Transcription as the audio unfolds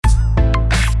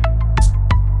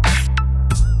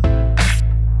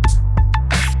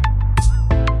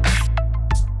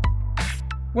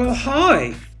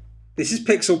Hi, this is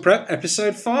Pixel Prep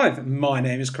episode 5. My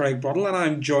name is Craig Broddle and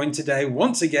I'm joined today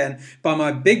once again by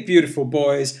my big beautiful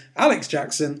boys Alex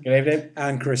Jackson Good evening.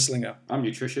 and Chris Slinger. I'm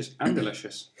nutritious and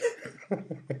delicious.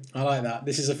 I like that.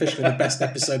 This is officially the best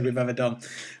episode we've ever done.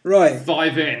 Right.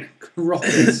 5 in.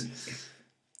 Rockets.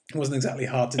 It wasn't exactly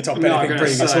hard to top No, anything I'm gonna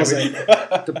previous, say, was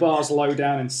it? The bar's low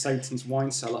down in Satan's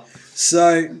wine cellar.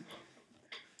 So,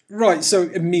 right, so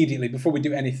immediately before we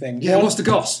do anything. Yeah, what's the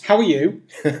goss? How are you?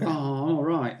 Oh, all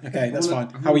right. Okay, that's fine.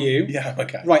 How are you? Yeah,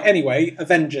 okay. Right, anyway,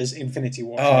 Avengers Infinity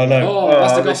War. Oh, no. Oh,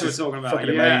 that's the this gossip is we're talking about.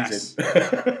 fucking Yes.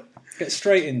 amazing. Get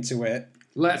straight into it.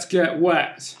 Let's get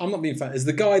wet. I'm not being funny. It's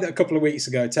the guy that a couple of weeks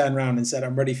ago turned around and said,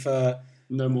 I'm ready for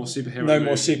No more superhero no more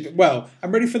movies. super. Well,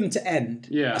 I'm ready for them to end.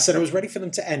 Yeah. I said I was ready for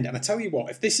them to end. And I tell you what,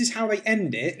 if this is how they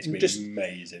end it, It's and been just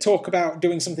amazing. talk about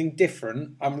doing something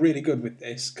different, I'm really good with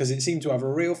this because it seemed to have a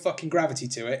real fucking gravity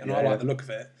to it and I Yeah. like the look of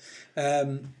it.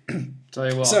 Tell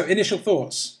you what. So, initial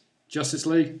thoughts. Justice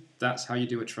League, that's how you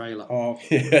do a trailer. Oh,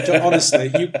 Yeah. honestly,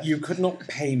 you could not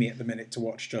pay me at the minute to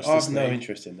watch Justice I've no League.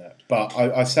 interest in that. But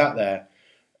I sat there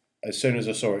as soon as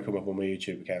I saw it come up on my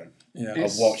YouTube account. Yeah.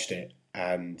 It's- I watched it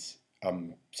and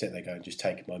I'm sitting there going, just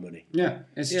take my money. Yeah,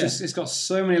 it's Yeah. just, it's got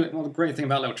so many, well, the great thing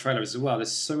about little trailers as well,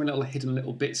 there's so many little hidden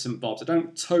little bits and bobs that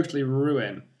don't totally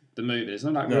ruin the movie. There's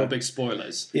no real big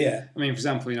spoilers. Yeah. I mean, for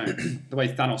example, the way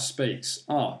Thanos speaks.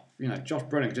 Josh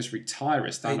Brolin could just retire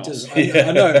as It Thanos. does.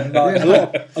 I know.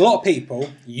 Like, a lot of people,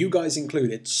 you guys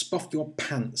included, spuffed your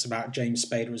pants about James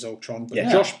Spader as Ultron, but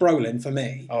Yeah. Josh Brolin, for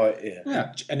me, Oh, yeah.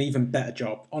 Yeah, an even better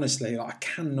job. Honestly, I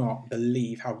cannot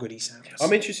believe how good he sounds.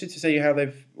 I'm interested to see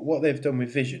what they've done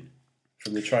with Vision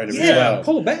from the trailer as yeah, well.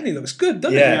 Paul Bettany looks good,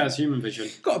 doesn't Yeah. yeah, it's human vision.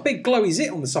 he? Got a big glowy zit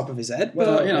on the top of his head,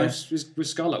 Well, but with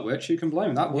Scarlet Witch, you can blame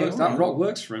him. That works. Yeah, That rock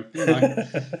works for him. You know.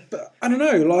 but I don't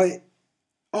know. Like,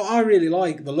 I really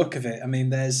like the look of it. I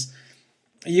mean,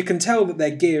 you can tell that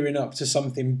they're gearing up to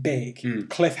something big,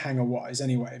 cliffhanger wise,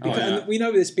 anyway. Because, yeah. And we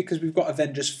know this because we've got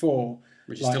Avengers 4.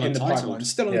 Which is still in the untitled. pipeline,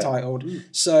 still Yeah. untitled.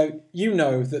 So you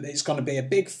know that it's going to be a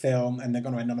big film, and they're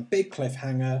going to end on a big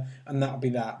cliffhanger, and that'll be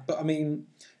that. But I mean,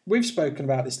 we've spoken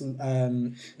about this,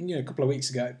 a couple of weeks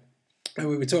ago, and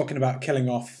we were talking about killing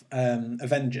off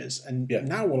Avengers, and Yeah.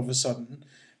 now all of a sudden,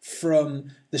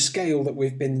 from the scale that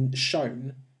we've been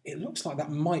shown, it looks like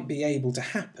that might be able to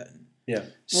happen. Yeah. Well,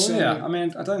 So, yeah. I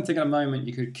mean, I don't think at a moment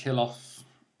you could kill off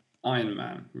Iron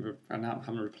Man and have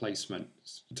a replacement.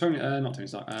 Not Tony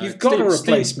Stark. you've got a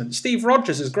replacement. Steve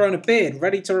Rogers has grown a beard,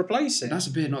 ready to replace it. That's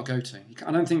a beard, not a goatee.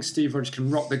 I don't think Steve Rogers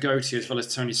can rock the goatee as well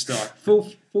as Tony Stark.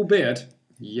 Full beard,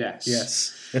 yes.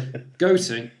 Yes.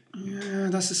 Goatee, yeah.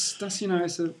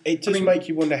 It's a. It does I mean, make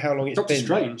you wonder how long it's Doctor been.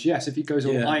 Strange, yes. If he goes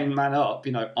all Yeah. Iron Man up,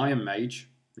 Iron Mage,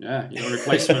 yeah, you got a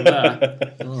replacement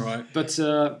there. All right. But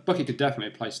Bucky could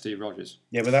definitely play Steve Rogers.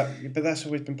 Yeah, but that's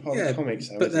always been part of the comics,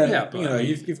 though. But isn't then, it? Yeah, but I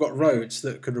mean- you've got Rhodes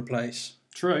that could replace.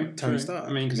 True. Tony Stark.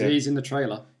 I mean, because Yeah. he's in the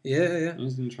trailer. Yeah.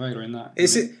 He's in the trailer in that.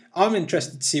 I'm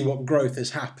interested to see what growth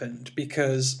has happened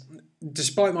because,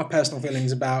 despite my personal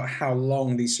feelings about how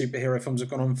long these superhero films have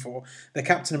gone on for, the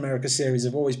Captain America series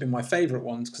have always been my favourite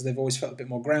ones because they've always felt a bit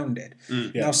more grounded. Yeah.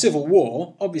 Now, Civil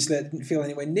War, obviously, I didn't feel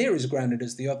anywhere near as grounded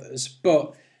as the others,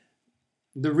 but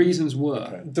The reasons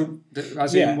were,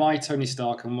 Yeah. in why Tony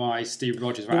Stark and why Steve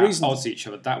Rogers were The at reasons- odds with each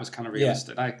other, that was kind of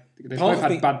realistic. They Part both of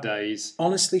had me- bad days.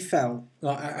 honestly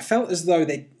I felt as though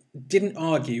they didn't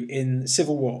argue in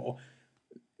Civil War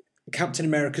Captain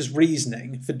America's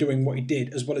reasoning for doing what he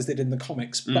did as well as they did in the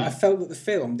comics. But I felt that the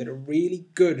film did a really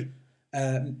good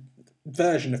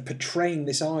version of portraying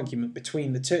this argument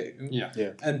between the two Yeah.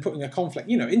 and putting a conflict,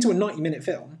 into a 90-minute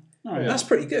film. Oh, yeah. That's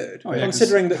pretty good, Oh, yeah, 'cause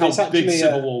considering that how it's actually big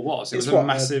Civil War was. It it's was a what,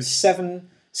 massive.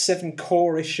 seven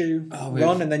core issue with-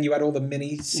 run, and then you had all the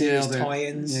mini series the-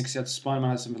 tie-ins. Yeah, because you had Spider-Man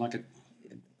had something like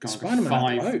a Spider-Man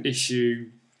had loads. 5-issue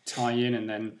tie-in, and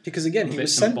then Because again, he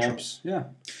was bits and central. bobs. Yeah.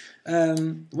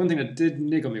 Um, The one thing that did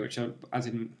niggle me, which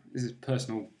this is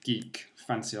personal geek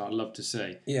fancy that I'd love to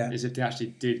see, Yeah. is if they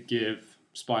actually did give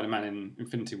Spider-Man in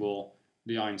Infinity War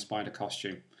the Iron Spider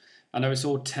costume. I know it's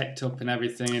all teched up and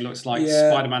everything. It looks like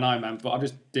Yeah. Spider-Man Iron Man, but I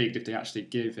just digged if they actually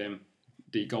give him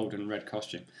the golden red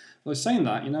costume. I was saying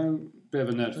that, bit of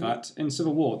a nerd fact, in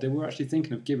Civil War, they were actually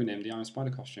thinking of giving him the Iron Spider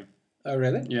costume. oh,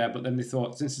 really? Yeah, but then they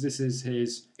thought, since this is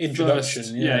his Introduction,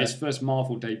 first, yeah. his first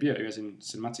Marvel debut, as in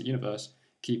cinematic universe,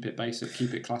 keep it basic,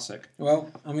 keep it classic.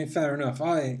 Well, I mean, fair enough.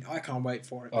 I can't wait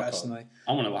for it I can't. personally.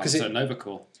 I want to have 'Cause a Nova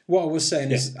Corps. What I was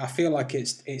saying is, I feel like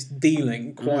it's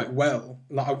dealing quite well.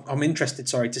 Like I'm interested,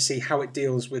 to see how it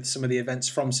deals with some of the events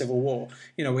from Civil War.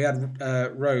 We had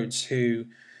Rhodes who,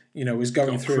 was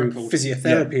going Got through crippled.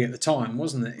 physiotherapy at the time,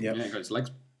 wasn't it? Yeah. Yeah, got his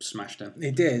legs smashed him.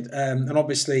 He did, and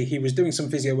obviously he was doing some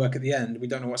physio work at the end. We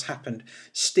don't know what's happened.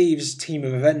 Steve's team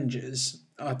of Avengers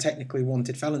are technically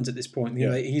wanted felons at this point.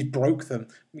 Yeah. He's broke them,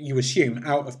 you assume,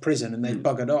 out of prison, and they've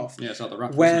buggered off. Yeah, it's like the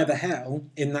rap. Where the hell,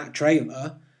 in that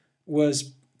trailer,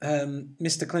 was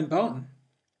Mr. Clint Barton?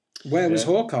 Where was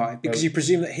Hawkeye? Because you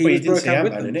presume that he But you was didn't broke see out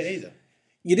with Ant-Man them. in it either.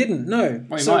 You didn't, no.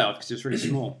 Well, you might have, because it's really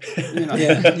small. You know.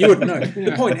 Yeah, you wouldn't know.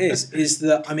 The point is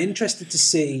that I'm interested to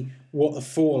see what the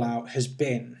fallout has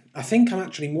been. I think I'm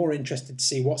actually more interested to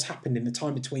see what's happened in the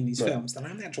time between these films than I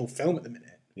am the actual film at the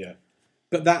minute. Yeah.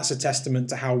 But that's a testament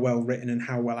to how well written and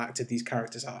how well acted these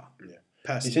characters are. Yeah.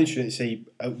 Personally. It's interesting to see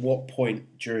at what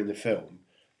point during the film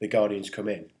the Guardians come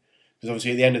in. Because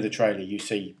obviously at the end of the trailer you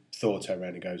see Thor turn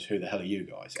around and goes, "Who the hell are you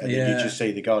guys?" And then you just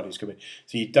see the Guardians come in.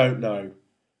 So you don't know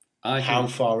how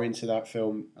far into that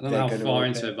film I don't know how far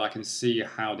into it, but I can see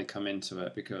how they come into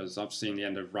it because I've seen the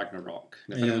end of Ragnarok.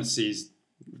 And if anyone sees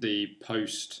the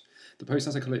post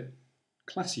as I call it,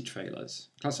 classy trailers,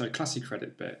 classy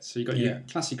credit bit. So you got your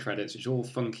classy credits, which are all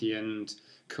funky and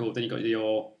cool. Then you got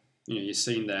your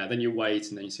scene there. Then you wait,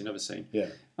 and then you see another scene. Yeah.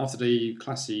 After the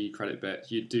classy credit bit,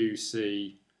 you do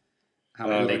see how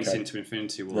it links into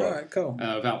Infinity War. Right, cool.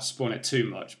 Without spoiling it too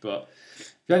much, but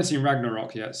if you haven't seen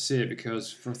Ragnarok yet, see it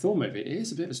because for a Thor movie, it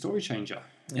is a bit of a story changer.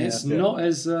 Yeah. It's not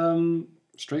as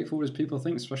straightforward as people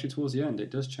think, especially towards the end. It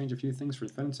does change a few things for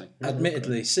Infinity.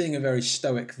 Admittedly, seeing a very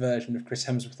stoic version of Chris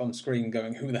Hemsworth on screen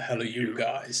going, "Who the hell are you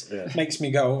guys?" makes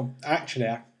me go, actually,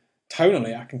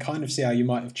 tonally, I can kind of see how you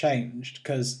might have changed,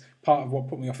 because part of what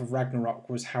put me off of Ragnarok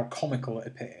was how comical it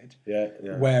appeared. Yeah.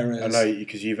 Whereas, I know,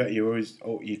 because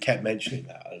you kept mentioning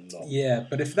that a lot. Yeah,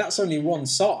 but if that's only one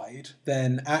side,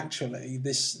 then actually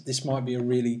this might be a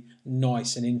really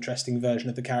nice and interesting version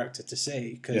of the character to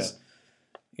see, because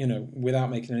without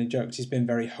making any jokes, he's been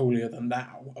very holier than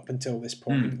thou up until this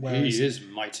point. Whereas he is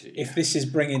mighty. If this is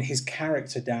bringing his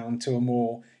character down to a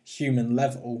more human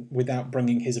level without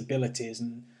bringing his abilities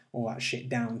and all that shit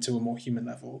down to a more human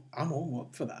level, I'm all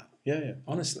up for that. Yeah.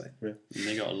 Honestly. Yeah. And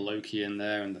they got a Loki in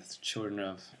there and the children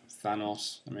of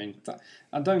Thanos. I mean,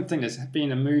 I don't think there's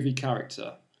been a movie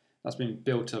character that's been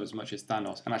built up as much as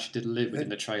Thanos and actually did live within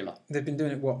the trailer. They've been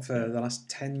doing it, for the last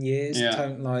 10 years?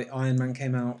 Yeah. Like Iron Man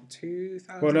came out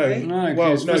 2008?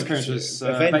 His first appearance was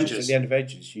Avengers. At the end of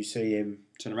Avengers, you see him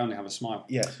turn around and have a smile.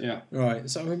 Yeah. Right.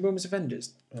 So when was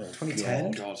Avengers?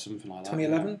 2010? God, something like that.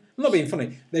 2011? I'm not being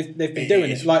funny. They've been doing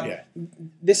it. Like,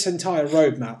 this entire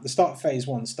roadmap, the start of Phase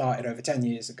 1 started over 10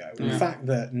 years ago. And the fact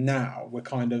that now we're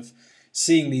kind of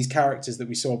seeing these characters that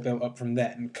we saw built up from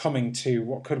then coming to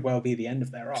what could well be the end of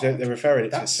their arc. So they're referring it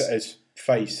to as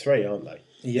Phase 3, aren't they?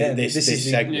 Yeah, this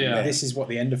segment. This is what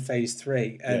the end of Phase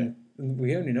 3. And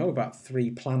we only know about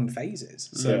 3 planned phases.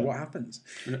 So what happens?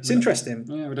 It's interesting.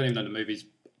 Yeah, we don't even know the movie's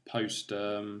post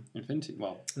Infinity.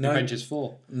 Well, Avengers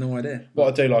 4. No idea. What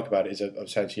I do like about it is, I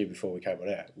was saying to you before we came on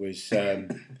air, was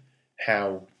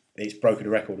how it's broken a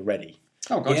record already.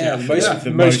 Oh, God,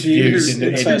 the most views in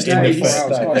the first day.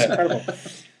 It's incredible.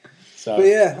 So. But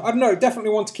yeah, I don't know, definitely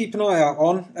want to keep an eye out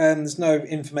on. There's no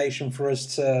information for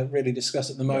us to really discuss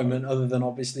at the moment, other than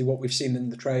obviously what we've seen in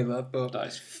the trailer. But that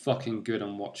is fucking good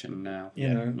on watching now.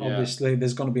 Obviously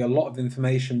there's going to be a lot of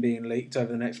information being leaked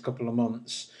over the next couple of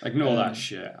months. Ignore that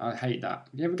shit. I hate that.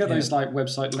 You ever get those like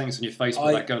website links on your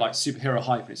Facebook that go like superhero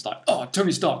hype, and it's like, oh,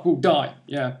 Tony Stark will die.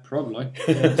 Yeah, probably.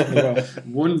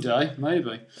 One day,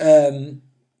 maybe. I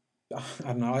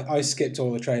don't know. I skipped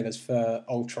all the trailers for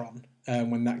Ultron.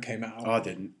 When that came out, I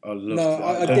didn't. I loved. No,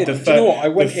 I didn't. Do you know what? I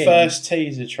went the first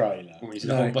teaser trailer. When you see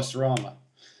the whole Busterama.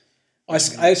 I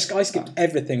skipped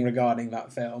everything regarding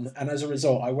that film, and as a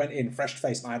result, I went in fresh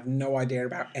faced, and I had no idea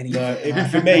about anything. No,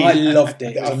 for me, I loved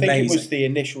it. It was I think amazing. it was the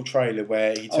initial trailer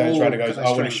where he turns around and goes,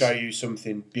 "I want to show you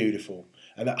something beautiful,"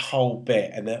 and that whole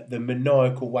bit and the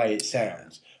maniacal way it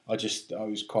sounds. I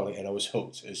was quality, and I was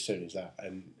hooked as soon as that.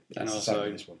 And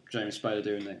also James Spader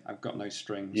doing the "I've got no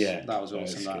strings." Yeah, that was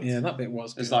awesome. That bit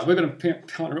was. It's good. like we're going to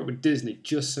partner up with Disney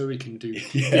just so we can do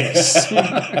this.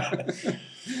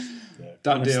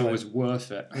 That deal was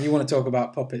worth it. And you want to talk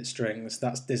about puppet strings?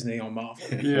 That's Disney or Marvel.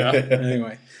 Yeah.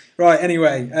 Anyway,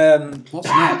 what's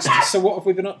next? So what have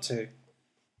we been up to?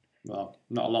 Well,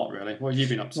 not a lot really. What have you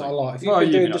been up to? Not a lot. If you've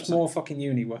been doing just more fucking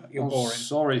uni work, you're boring.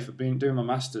 Sorry for doing my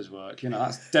master's work.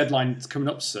 That's deadline's coming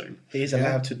up soon. He's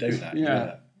allowed to do that.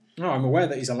 Yeah. No, I'm aware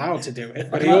that he's allowed to do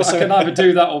it, but I can either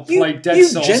do that or play Dead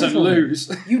Souls and lose.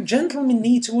 You gentlemen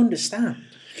need to understand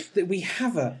that we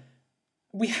have a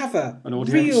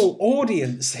real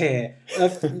audience here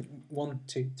of 1,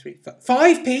 2, 3, 4,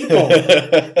 5 people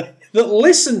that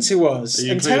listen to us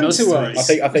and turn to us.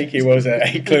 I think he was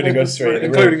including us 3.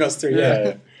 Including us 3,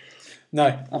 yeah. No.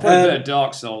 I played a bit of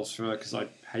Dark Souls because I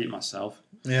hate myself.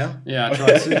 Yeah. Yeah, I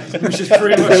tried to, which is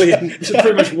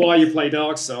pretty much why you play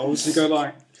Dark Souls. You go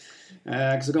like,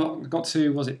 because I got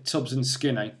to, was it Tubbs and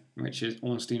Skinny, which is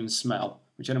Ornstein and Smell,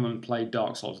 which anyone who played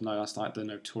Dark Souls know that's like the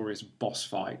notorious boss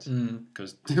fight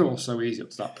because they're all so easy up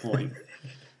to that point.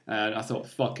 And I thought,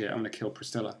 fuck it, I'm going to kill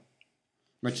Priscilla,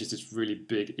 which is this really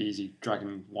big, easy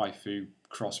dragon waifu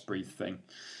crossbreed thing.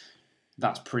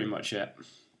 That's pretty much it.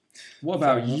 What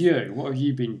about you? What have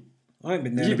you been? I haven't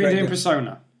been Have you been doing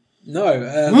Persona?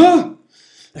 No.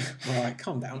 Right,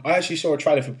 calm down. I actually saw a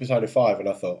trailer for Persona 5 and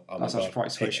I thought, oh my That's actually God,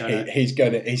 quite switch, he's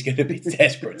gonna be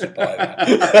desperate to buy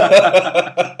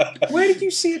that. Where did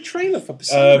you see a trailer for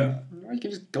Persona? You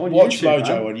can just go on Watch YouTube, Mojo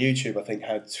man. on YouTube, I think,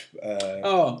 had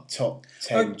Oh, top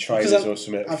 10 because trailers or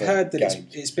something. I've for heard that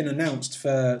games. it's been announced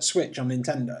for Switch on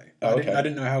Nintendo. Oh, okay. I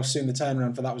didn't know how soon the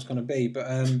turnaround for that was going to be, but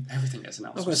Everything gets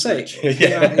announced. I was going to say, Switch. it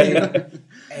came out in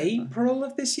April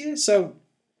of this year. So,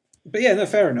 but yeah, no,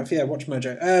 fair enough. Yeah, Watch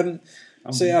Mojo.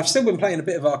 So yeah, I've still been playing a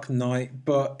bit of Arkham Knight,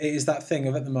 but it is that thing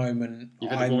of at the moment.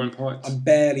 You've had the boring parts. I'm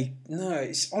barely. No,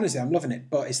 it's honestly I'm loving it,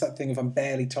 but it's that thing of I'm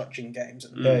barely touching games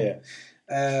at the moment. Yeah.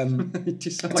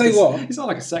 I'll tell you what, he's not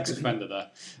like a sex offender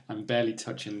there. I'm barely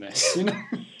touching this. You know?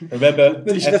 Remember,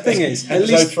 the thing is, at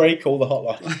episode least 3, call the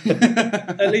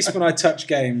hotline. at least when I touch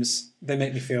games, they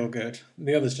make me feel good.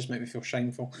 The others just make me feel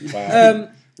shameful. Wow.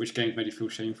 Which games made you feel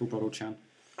shameful, Bottle Chan?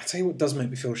 I tell you what does make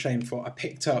me feel shameful. I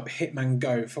picked up Hitman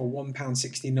Go for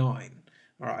 £1.69.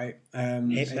 All right,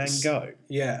 Hitman Go.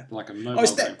 Yeah. Like a mobile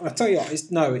game. I tell you what,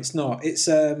 it's not. It's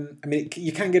I mean,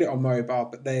 you can get it on mobile,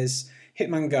 but there's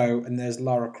Hitman Go and there's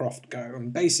Lara Croft Go,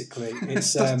 and basically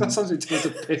it's that sounds like to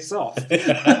piss off.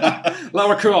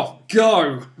 Lara Croft,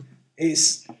 go!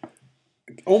 It's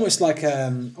almost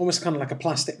kind of like a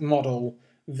plastic model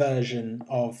version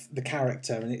of the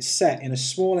character, and it's set in a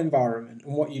small environment,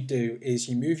 and what you do is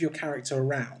you move your character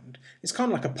around. It's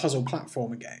kind of like a puzzle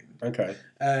platformer game. Okay.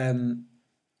 And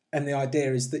the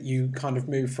idea is that you kind of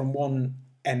move from one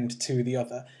end to the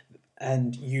other,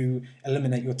 and you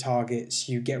eliminate your targets,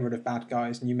 you get rid of bad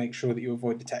guys, and you make sure that you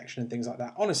avoid detection and things like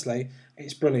that. Honestly,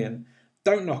 it's brilliant.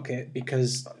 Don't knock it,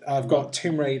 because I've got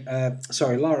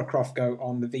Lara Croft Go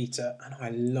on the Vita, and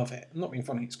I love it. I'm not being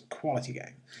funny, it's a quality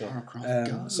game. Lara Croft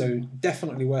Go. So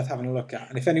definitely worth having a look at.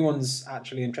 And if anyone's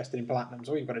actually interested in Platinums,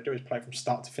 all you've got to do is play from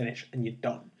start to finish, and you're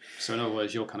done. So in other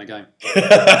words, your kind of game.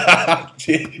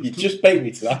 You just beat me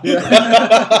to that.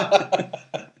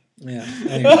 Yeah.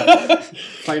 Anyway,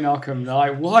 Playing Arkham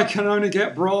Knight. Why can I only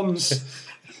get bronze?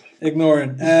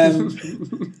 ignoring.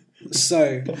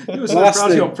 So You were so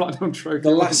proud of your platinum trophy. the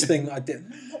last thing that I did,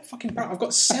 I'm not fucking proud. I've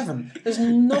got 7. There's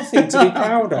nothing to be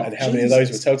proud of. And how many of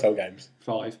those were Telltale games?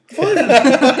 5.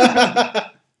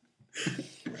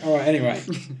 All right. Anyway,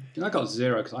 I got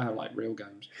 0 because I have like real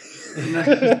games.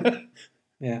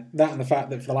 yeah, that and the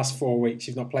fact that for the last 4 weeks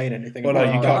you've not played anything. Well, no,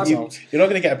 about you Dark can't. Souls. You're not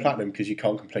going to get a platinum because you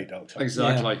can't complete Dark Souls.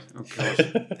 Exactly. Yeah. Oh gosh.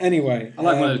 Anyway, I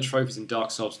like one of the trophies in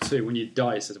Dark Souls 2. When you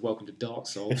die, it says "Welcome to Dark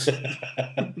Souls."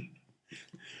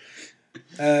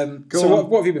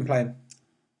 What have you been playing?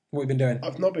 What have you been doing?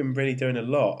 I've not been really doing a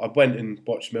lot. I went and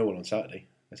watched Millwall on Saturday.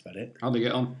 That's about it. How'd they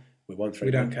get on? We won 3-1.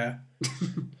 We don't care.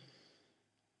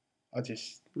 I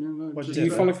just... No, Do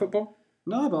you follow football?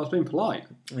 No, but I was being polite.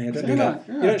 Yeah, don't Yeah, do that.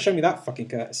 yeah. You don't show me that fucking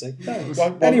courtesy.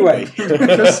 Why Anyway, would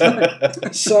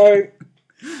we? so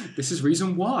This is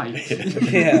reason why.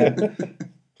 yeah.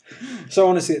 So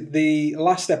honestly, the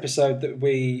last episode that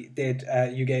we did,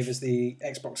 you gave us the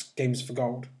Xbox Games for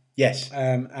Gold. Yes.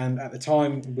 And at the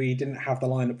time, we didn't have the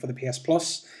lineup for the PS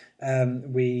Plus.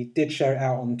 We did share it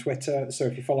out on Twitter, so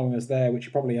if you're following us there, which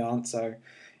you probably aren't, so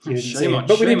you didn't see it.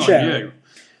 But we did share it.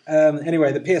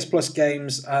 Anyway, the PS Plus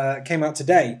games came out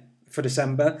today for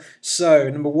December. So,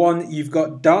 number 1, you've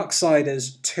got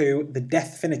Darksiders 2, the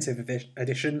Definitive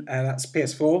Edition. That's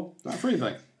PS4. That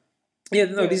freebie. Yeah,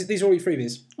 no, these are all your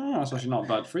freebies. Oh, that's actually not a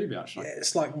bad freebie, actually. Yeah,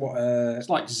 it's like what? It's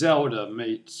like Zelda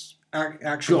meets...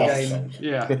 Action God. game.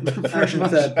 Yeah. Action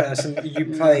third person. You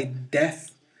play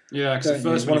Death. Yeah, because the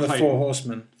first one one of the 4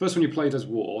 horsemen. First one you played as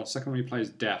War, second one you play as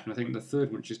Death, and I think the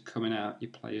third one just coming out you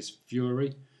play as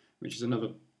Fury, which is another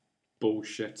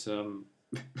bullshit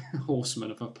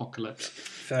horseman of apocalypse.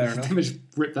 Fair enough. They just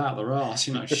ripped out their arse,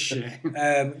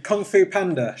 shit. Kung Fu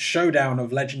Panda, Showdown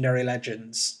of Legendary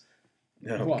Legends.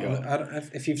 Oh, What? God. I don't,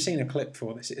 if you've seen a clip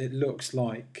for this, it looks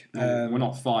like... We're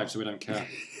not 5, so we don't care.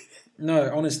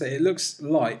 No, honestly, it looks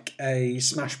like a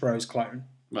Smash Bros. Clone.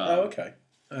 Oh, okay.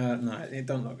 No, it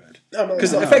don't look good. No,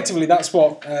 Because effectively that's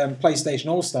what PlayStation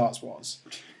All-Stars was.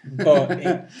 But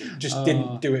it just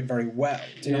didn't do it very well.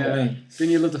 Do you know what I mean?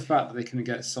 Didn't you love the fact that they couldn't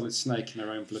get Solid Snake in their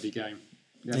own bloody game?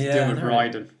 to deal with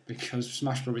Raiden because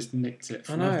Smash Bros. Nicked it.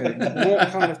 I know. What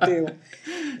kind of deal?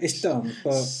 It's dumb,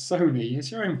 but Sony,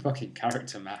 it's your own fucking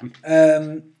character, man.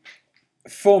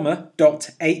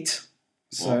 Former.8.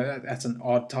 So that's an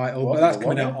odd title, but that's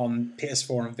coming out on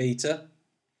PS4 and Vita.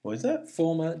 What is that?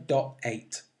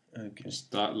 Former.8. Okay. Is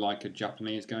that like a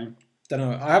Japanese game? Don't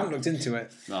know. I haven't looked into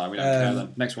it. No, we don't care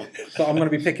then. Next one. But I'm going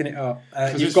to be picking it up.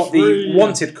 You've it's got free. the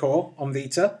Wanted Core on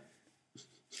Vita.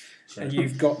 And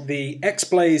you've got the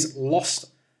X-Blaze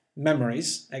Lost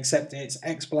Memories, except it's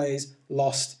X-Blaze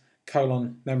Lost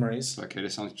Memories. Okay,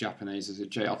 this sounds Japanese. Is it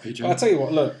JRPG? I'll tell you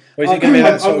what, look. Or is it going to be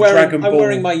that sort of Dragon I'm Ball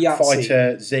wearing my Yahtzee.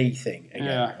 Fighter Z thing again?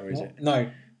 Yeah. Or is it?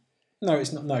 No,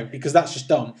 it's not. No, because that's just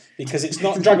dumb. Because it's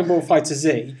not Dragon Ball Fighter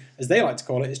Z, as they like to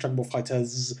call it. It's Dragon Ball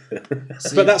Fighters.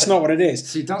 But that's not what it is.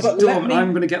 See, that's but dumb.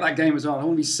 I'm going to get that game as well. I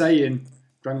won't be saying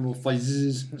Dragon Ball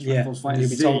Fighters. Yeah, you'll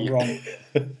be told wrong.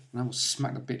 And I will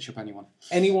smack the bitch up anyone.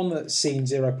 Anyone that's seen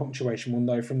Zero Punctuation will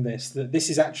know from this that this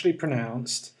is actually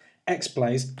pronounced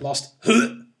X-Blaze Lost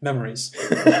Memories.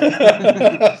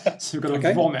 So we've got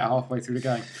to vomit halfway through the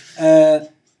game.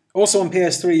 Also on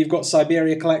PS3, you've got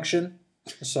Siberia Collection.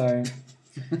 So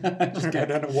I don't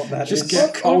know what that is. Just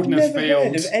get cold in the I've never heard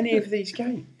fields. of any of these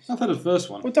games. I've heard of the first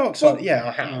one. Well, Dark Side, yeah,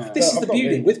 I have. This is I've the got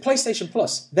beauty. the- With PlayStation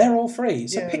Plus, they're all free.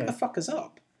 So pick the fuckers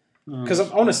up. Because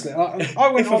honestly, I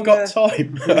went If on I've got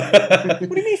time. What do you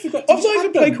mean if you've got time? I've not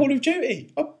even played Call of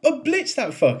Duty. I blitzed that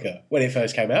fucker when it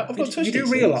first came out. I've got You do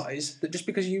realise that just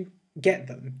because you get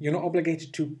them, you're not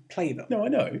obligated to play them. No, I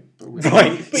know.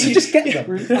 Right, but you just get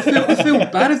them. I feel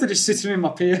bad if they're just sitting in my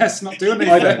PS not doing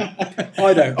anything.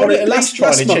 I don't. I'm at least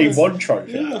trying to achieve month, one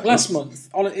trophy. last month,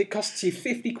 it costs you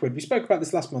 50 quid. We spoke about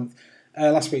this last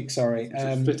week, sorry.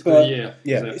 50 quid but a year.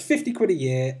 Yeah. It's 50 quid a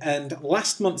year, and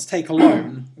last month's take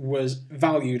alone was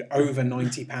valued over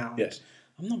 £90. Yes.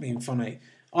 I'm not being funny.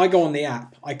 I go on the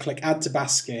app, I click add to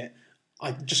basket,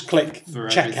 I just click For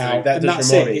checkout, everything. That and does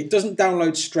that's remind it. me. It doesn't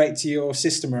download straight to your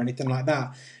system or anything like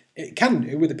that. It can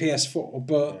do with the PS4,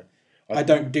 but I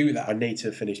don't do that. I need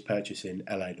to finish purchasing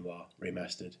LA Noire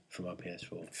remastered for my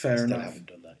PS4. Fair Still enough. haven't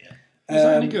done that yet. Is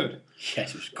that any good?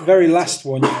 Yes, it was cool. Very last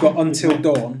one, you've got Until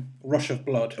Dawn, Rush of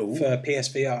Blood Ooh. for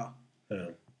PSVR. Oh.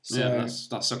 So, Yeah,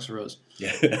 that sucks for us.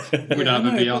 Yeah. We don't have a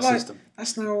I know, VR but, like, system.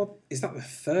 That's now, is that the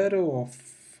third or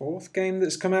fourth game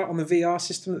that's come out on the VR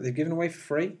system that they've given away for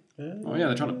free? Oh yeah,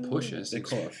 they're trying to push it. They're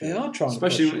quite a few. They are trying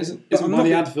Especially, to push it. isn't But I'm by not the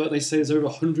being- advert they say there's over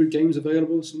 100 games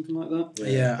available or something like that?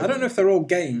 Yeah, I don't know if they're all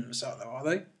games, though, are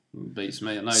they? Beats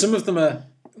me. I know, Some of them are,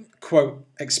 quote,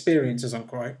 experiences,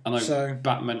 unquote. I know So,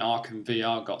 Batman Arkham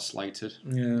VR got slated. I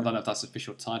yeah. don't know if that's the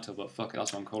official title, but fuck it,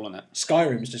 that's what I'm calling it.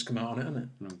 Skyrim's just come out on it, hasn't it?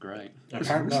 Oh, great.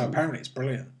 Apparently it's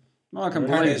brilliant. Well, I can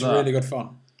Apparently believe it's that. really good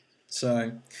fun.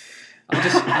 So,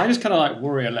 I just kind of like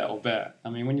worry a little bit. I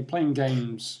mean, when you're playing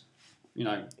games, you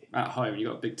know, at home, you've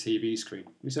got a big TV screen.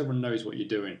 At least everyone knows what you're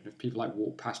doing. If people like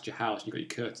walk past your house and you've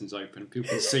got your curtains open, people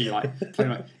can see you like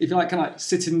playing. If you're like kind of like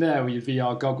sitting there with your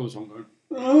VR goggles on, going,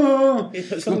 oh,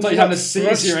 It's looks like you're having a seizure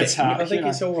thrusting. attack. I think you know.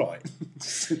 it's all right.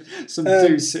 Some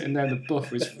dude sitting there in the buff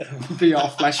with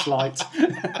VR flashlight.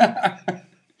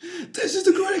 This is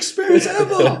the great experience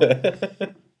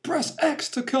ever. Press X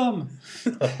to come.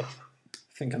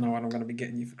 I think I know what I'm going to be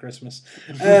getting you for Christmas.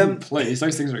 Please,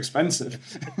 those things are expensive.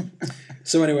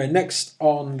 So anyway, next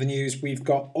on the news, we've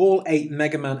got all 8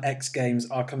 Mega Man X games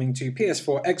are coming to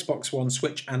PS4, Xbox One,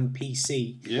 Switch, and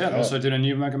PC. Yeah, they're also doing a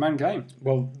new Mega Man game.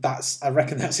 Well, I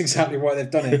reckon that's exactly why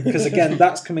they've done it. Because again,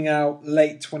 that's coming out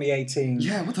late 2018.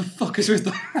 Yeah, what the fuck is with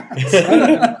that? I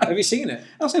don't know. Have you seen it?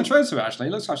 I've seen a trailer to it actually.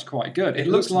 It looks actually quite good. It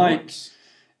looks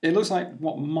like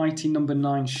what Mighty Number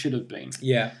 9 should have been.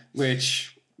 Yeah.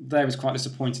 Which there was quite a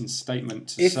disappointing statement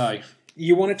to If say.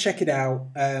 you want to check it out,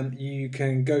 you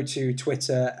can go to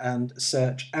Twitter and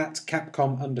search at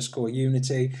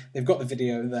Capcom_Unity. They've got the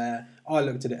video there. I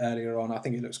looked at it earlier on. I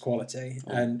think it looks quality.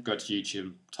 Or And go to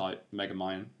YouTube, type Mega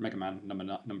Man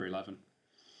number 11.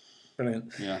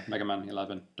 brilliant. Yeah, Mega Man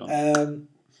 11. Done.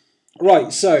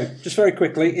 Right, so just very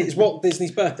quickly, it's Walt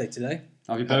Disney's birthday today.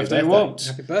 Happy birthday, birthday. Walt.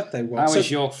 Happy birthday, Walt. How is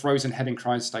your frozen head and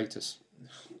cry status?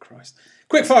 Christ.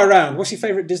 Quick fire round. What's your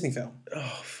favourite Disney film?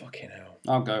 Oh, fucking hell.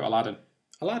 I'll go Aladdin.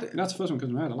 Aladdin. That's the first one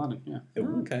because I heard Aladdin, yeah.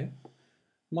 Oh, okay.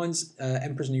 Mine's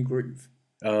Emperor's New Groove.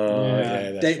 Oh, Yeah.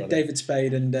 yeah, that's funny. David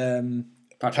Spade and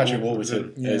Patrick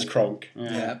Warburton Yeah. as Kronk.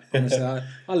 yeah, honestly,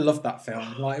 I loved that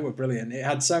film. Like, it was brilliant. It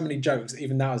had so many jokes that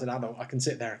even now as an adult, I can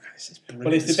sit there and go, "This is brilliant."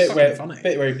 Well, it's the bit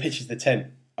fucking where he pitches the tent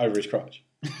over his crotch.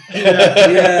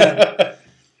 yeah.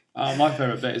 My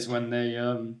favourite bit is when they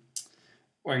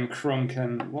when Krunk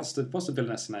and what's the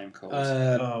villainess name called?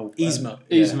 Yzma.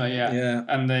 Yzma, yeah. Yeah.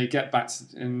 And they get back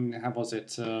to, how was it,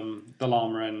 the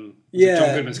llama and Yeah.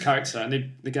 John Goodman's character,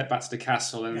 and they get back to the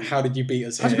castle and How did you beat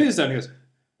us how here? did you beat us there? And he goes,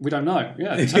 we don't know.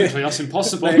 Yeah, technically that's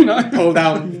impossible. You know, Pull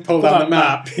down the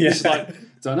map. Yeah. It's like,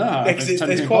 don't know how. Because It's technically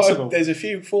there's impossible. there's a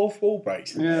few fourth wall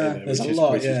breaks. In there, There's which a is-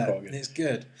 lot, which is yeah. quite good. It's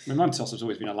good. I mean, my toss has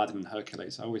always been Aladdin and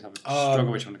Hercules. I always have a Oh,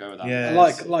 struggle which one to go with that. yeah.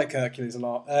 I like Hercules a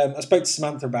lot. I spoke to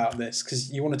Samantha about this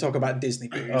because you want to talk about Disney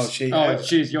booze. Oh, she. Oh,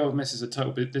 geez, your missus is a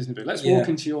total Disney book. Let's Yeah. walk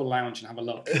into your lounge and have a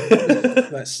look.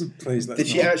 Let's Did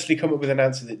she actually come up with an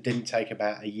answer that didn't take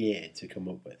about a year to come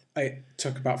up with? It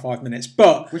took about 5 minutes,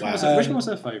 but Which, Wow. which one was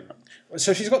her favourite?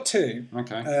 so she's got two.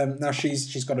 Okay. Now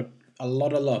she's got a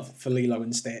lot of love for Lilo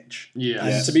and Stitch. Yeah. And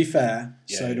Yes. to be fair,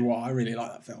 so Yeah. do I. I really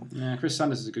like that film. Yeah, Chris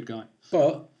Sanders is a good guy.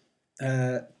 But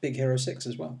Big Hero 6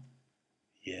 as well.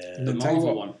 Yeah. And The I'll tell you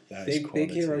Marvel what, one. That is Big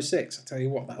quality. Hero 6. I tell you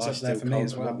what, that's I up there still for me can't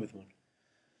as come up well. with one.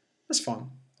 That's fun.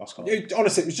 I can't.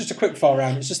 Honestly, it was just a quick fire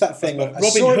round. It's just that thing. Of, I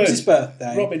Robin saw it was Hood. his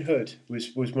birthday. Robin Hood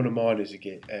was one of mine as a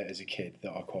kid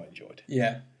that I quite enjoyed.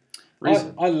 Yeah.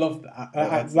 Reason. I love that.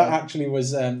 that's That that. actually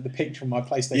was the picture of my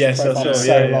PlayStation Yes, I profile saw. for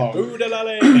so Yeah, long. Ooh, la, la,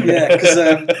 la. Yeah,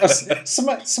 because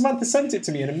Samantha sent it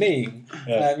to me in a meme.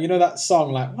 Yeah. You know that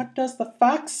song, like, what does the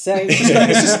fox say?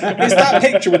 It's that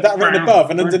picture with that written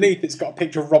above, and underneath it's got a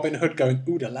picture of Robin Hood going,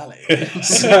 ooda lally.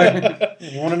 So,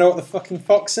 you want to know what the fucking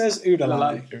fox says? Ooda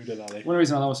lally. Ooh, la, la, la. One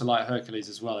reason I also like Hercules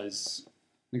as well is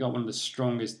they got one of the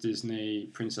strongest Disney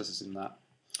princesses in that.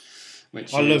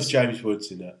 Which I is, love James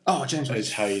Woods in that. Oh, James Woods It's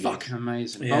is Hayden. fucking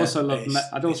amazing. Yeah, I also love. it's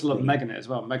I'd also love brilliant. Megan in it as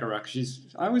well. Megara.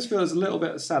 I always feel it's a little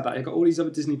bit sad that you got all these other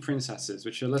Disney princesses,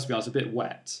 which are, let's be honest, a bit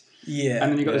wet, Yeah.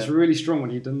 and then you got this Yeah. really strong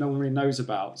one that no one really knows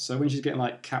about. So when she's getting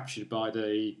like captured by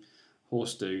the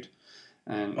horse dude,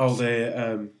 and Oh,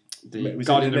 the was it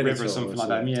Guardian the of the River or Minotaur something or like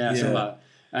that. something? Yeah, something Yeah. like that.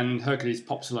 And Hercules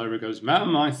pops her over and goes,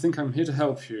 "Ma'am, I think I'm here to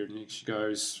help you." And she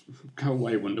goes, "Go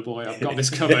away, Wonder Boy. I've got this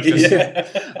covered. 'Cause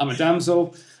Yeah. I'm a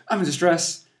damsel. I'm in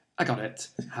distress. I got it.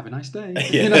 Have a nice day."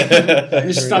 Yeah. You know? And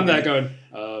you just stand there going,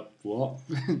 what?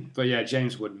 But yeah,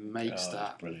 James Wood makes Oh,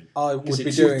 that. brilliant. I would Because be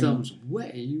it's your doing thumbs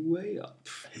way up.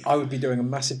 I would be doing a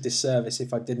massive disservice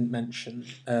if I didn't mention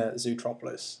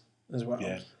Zootropolis as well.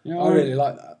 Yeah. You know, I really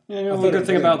like that. Yeah, I the thought good it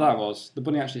thing was about that was the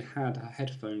bunny actually had her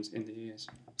headphones in the ears.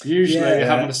 Usually Yeah. they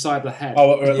have on the side of the head.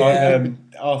 Oh, or like Yeah.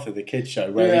 Arthur, the kids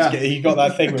show, where Yeah. he got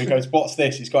that thing where he goes, "What's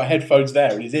this?" He's got headphones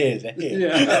there, and his ears are here.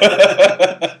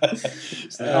 Yeah.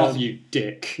 So, Arthur, you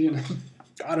dick. You know.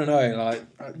 I don't know.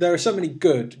 Like there are so many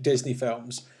good Disney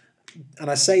films, and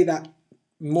I say that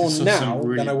more There's now some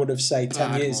really than I would have say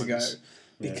 10 bad years ago, ones.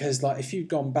 because like if you'd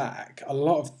gone back, a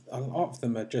lot of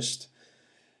them are just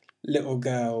little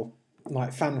girl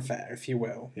like fanfare, if you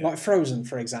will, Yeah. like Frozen,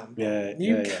 for example. Yeah,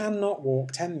 You yeah, yeah. cannot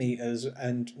walk 10 meters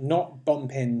and not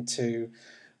bump into.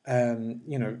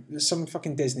 Some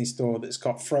fucking Disney store that's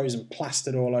got Frozen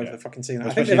plastered all over Yeah. the fucking ceiling.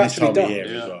 I think Especially they've this actually time done. of year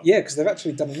Yeah. as well. Yeah, because they've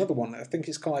actually done another one. I think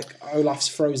it's called like Olaf's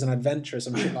Frozen Adventure or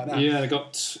some shit like that. Yeah, it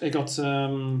got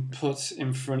put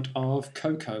in front of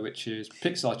Coco, which is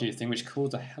Pixar's new thing, which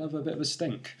caused a hell of a bit of a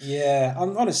stink. Yeah,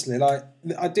 honestly, like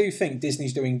I do think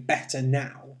Disney's doing better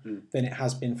now than it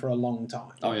has been for a long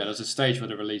time. Oh yeah, there's a stage where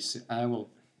they release.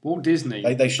 Walt Disney.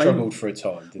 They struggled for a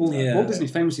time, didn't they? Yeah. Walt Disney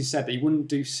famously said that he wouldn't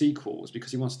do sequels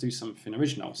because he wants to do something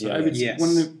original. So Yeah. Yes.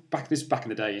 back in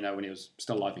the day, when he was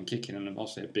still alive and kicking, and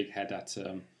obviously a big head at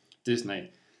Disney,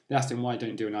 they asked him why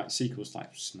don't you do like sequels like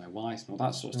Snow White and all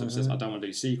that sort of stuff. He says, "I don't want to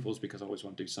do sequels because I always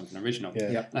want to do something original." Yeah.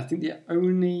 Yeah. And I think the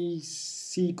only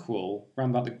sequel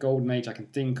around about the golden age I can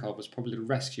think of was probably The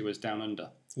Rescuers Down Under.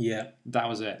 Yeah, That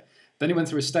was it. Then he went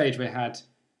through a stage where he had,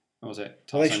 what was it?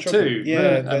 Well, they Tarzan struggled. 2,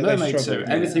 Yeah, they Mermaid 2. struggled,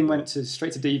 yeah. Everything went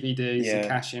straight to DVDs Yeah. and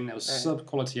cash in. It was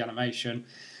sub-quality animation,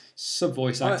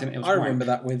 sub-voice acting. It was I remember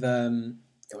wank. that with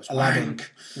It was Aladdin,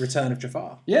 wank. Return of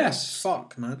Jafar. Yes.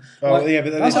 Fuck, man. Oh, Like, yeah,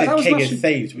 but then that they was did King actually- of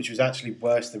Thieves, which was actually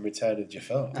worse than Return of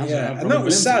Jafar. That was yeah, a and Robin that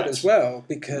was Williams sad in it. as well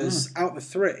because out the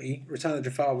three, Return of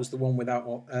Jafar was the one without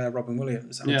Robin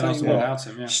Williams. And Yeah, I'll tell that's you the one what, without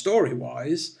him, yeah.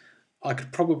 story-wise, I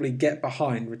could probably get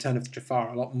behind Return of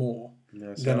Jafar a lot more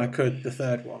No, so than I could the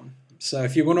third one. So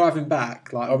if you want to have him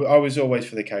back, like I was always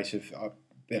for the case of,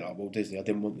 like Walt Disney, I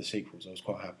didn't want the sequels. I was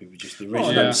quite happy with just the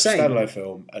original no, same. standalone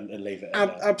film and leave it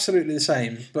at that. absolutely the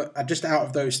same. But just out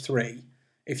of those three,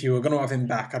 if you were going to have him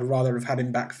back, I'd rather have had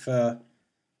him back for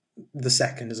the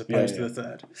second as opposed to the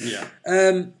third.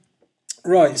 Yeah.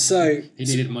 Right, so He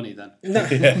needed money then.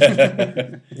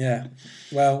 no, yeah.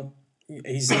 Well,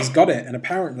 he's got it, and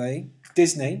apparently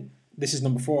Disney. This is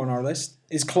number 4 on our list.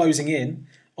 Is closing in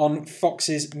on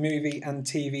Fox's movie and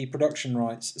TV production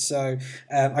rights. So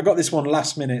I got this one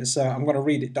last minute, so I'm going to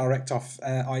read it direct off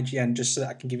IGN just so that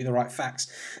I can give you the right facts.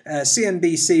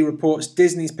 CNBC reports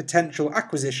Disney's potential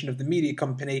acquisition of the media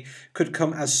company could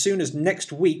come as soon as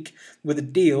next week, with a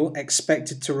deal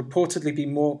expected to reportedly be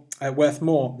worth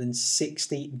more than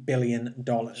 $60 billion.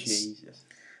 Jesus.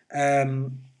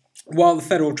 While the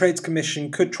Federal Trade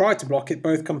Commission could try to block it,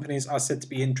 both companies are said to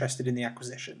be interested in the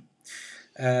acquisition.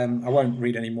 I won't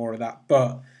read any more of that,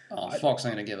 but... Fox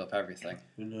ain't going to give up everything.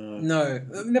 No,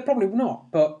 I mean, they're probably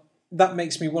not, but that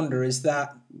makes me wonder, is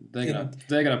that... They're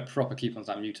going to proper keep on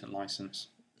that mutant license.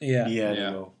 Yeah. Yeah, they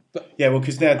will. But,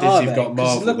 because now Disney've got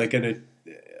Marvel, they're going to...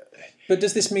 But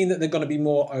does this mean that they're going to be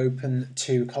more open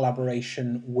to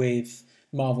collaboration with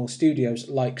Marvel Studios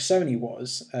like Sony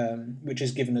was, which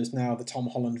has given us now the Tom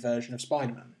Holland version of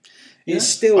Spider-Man? It's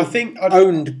still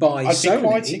owned by Sony. I'd be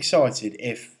quite excited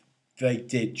if they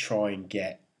did try and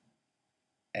get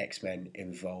X-Men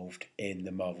involved in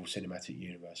the Marvel Cinematic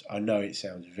Universe. I know it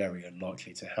sounds very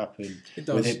unlikely to happen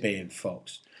with it being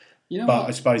Fox. But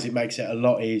I suppose it makes it a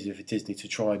lot easier for Disney to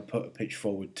try and put a pitch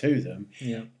forward to them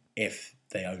if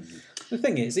they own them. The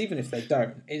thing is, even if they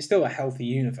don't, it's still a healthy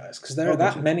universe, because there are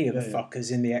that many of the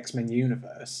fuckers in the X-Men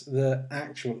universe that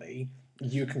actually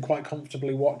you can quite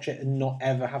comfortably watch it and not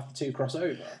ever have the two cross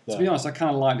over. To be honest, I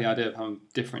kind of like the idea of having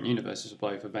different universes of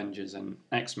both Avengers and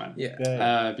X-Men.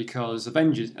 Because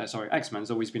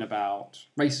X-Men's always been about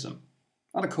racism.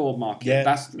 At a core market,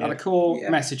 at a core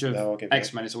message of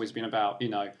X-Men, it's always been about,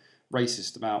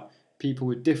 racist, about people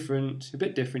with a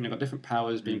bit different, they've got different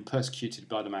powers, being persecuted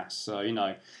by the mass. So,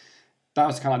 that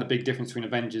was kind of like the big difference between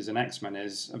Avengers and X-Men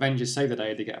is Avengers save the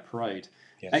day, they get a parade.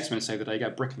 Yes. X-Men save the day, they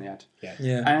get a brick in the head.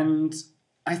 And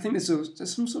I think there's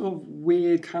some sort of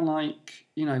weird kind of like,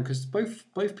 because both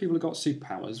people have got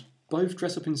superpowers, both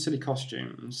dress up in silly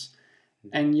costumes,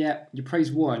 and yet you praise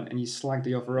one and you slag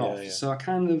the other off. So I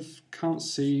kind of can't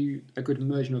see a good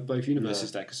merging of both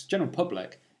universes there, because general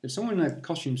public, if someone in a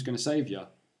costume is going to save you,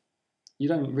 you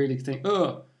don't really think,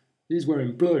 oh, he's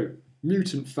wearing blue.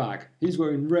 Mutant fag. He's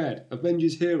wearing red.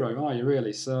 Avengers hero. Are you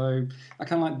really? So I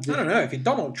kind of like... I don't know. If you're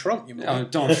Donald Trump, you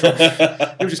might. Donald Trump.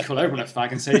 He'll just call everyone a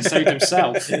fag and say he saved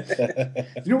himself. You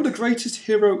know what the greatest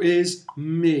hero is?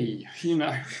 Me.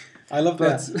 I love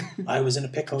that. I was in a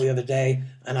pickle the other day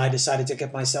and I decided to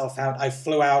get myself out. I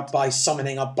flew out by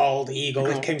summoning a bald eagle.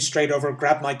 It came straight over,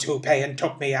 grabbed my toupee and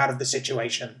took me out of the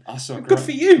situation. Good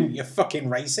for you, you fucking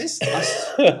racist.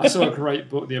 I saw a great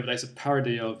book the other day. It's a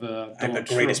parody of I'm the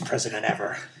greatest president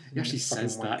ever. He actually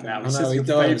says that now. He says his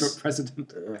favourite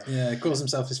president. Yeah, he calls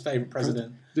himself his favourite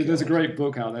president. There's a great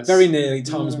book out there. Very nearly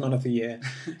Tom's Man of the Year.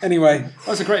 Anyway.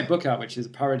 There's a great book out which is a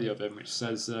parody of him, which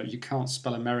says, you can't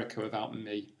spell America without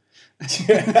me. But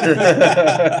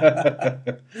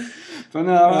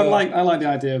no, I like the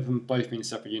idea of them both being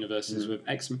separate universes with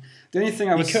X-Men. The only thing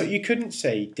you couldn't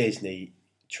see Disney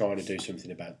trying to do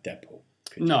something about Deadpool.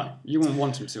 No, you wouldn't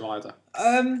want them to either.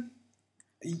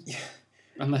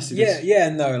 Unless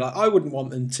I wouldn't want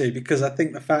them to, because I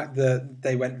think the fact that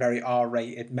they went very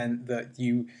R-rated meant that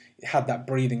you had that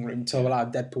breathing room to allow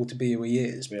Deadpool to be who he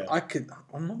is. But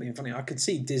I'm not being funny, I could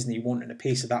see Disney wanting a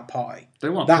piece of that pie. They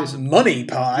want that money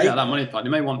pie. Yeah, that money pie. They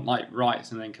may want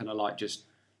rights and then kind of just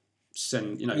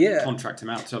send, contract him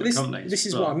out to other companies. This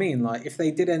is what I mean. If they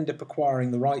did end up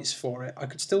acquiring the rights for it, I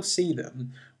could still see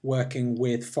them working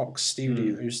with Fox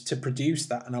Studios to produce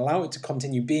that and allow it to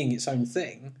continue being its own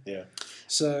thing. Yeah.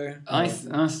 So I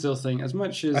still think, as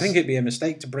much as I think it'd be a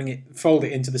mistake to fold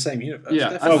it into the same universe.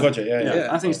 Yeah. Definitely.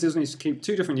 I think it still needs to keep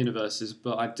two different universes,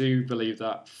 but I do believe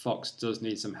that Fox does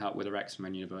need some help with their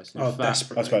X-Men universe.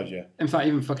 Desperately. I suppose, yeah. In fact,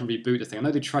 even fucking reboot the thing. I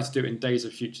know they tried to do it in Days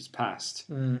of Futures Past.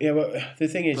 Yeah, well, the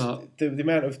thing is, the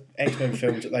amount of X-Men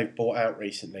films that they've bought out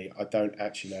recently, I don't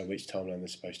actually know which timeline they're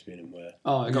supposed to be in and where.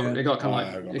 Oh, it got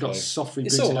kind of it got soft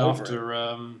rebooted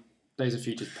after Days of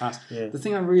Futures Past. Yeah. The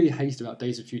thing I really hated about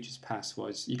Days of Futures Past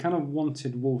was you kind of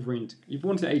wanted you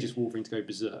wanted Aegis Wolverine to go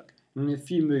berserk. And a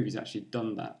few movies actually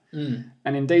done that.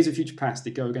 And in Days of Future Past,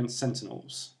 they go against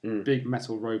Sentinels, big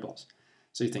metal robots.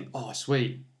 So you think, oh,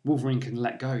 sweet, Wolverine can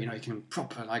let go. He can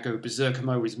proper go berserker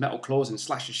mode with his metal claws and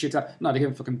slash the shit out. No, they give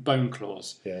him fucking bone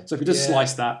claws. Yeah. So if you just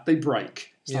slice that, they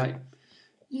break.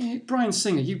 It's Bryan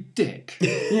Singer, you dick.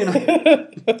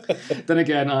 Then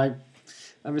again,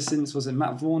 ever since, was it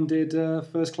Matt Vaughn did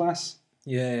First Class?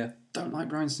 Yeah. Don't like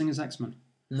Bryan Singer's X-Men.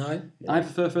 No? I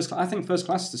prefer First Class. I think First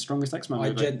Class is the strongest X-Men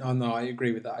movie. I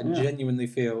agree with that. I genuinely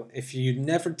feel if you'd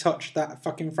never touched that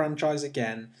fucking franchise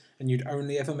again and you'd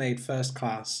only ever made First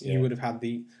Class, you would have had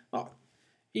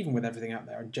even with everything out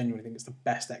there, I genuinely think it's the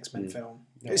best X-Men film.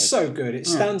 It's so good. It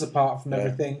stands apart from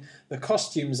everything. The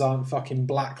costumes aren't fucking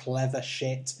black leather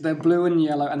shit. They're blue and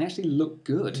yellow, and they actually look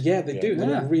good. Yeah, they do. They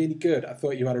look really good. I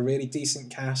thought you had a really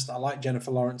decent cast. I like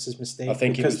Jennifer Lawrence's Mystique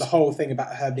because the whole thing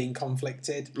about her being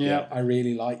conflicted. Yeah, I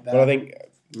really like that. Well, I think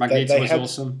Magneto was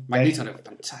awesome. Magneto had a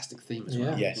fantastic theme as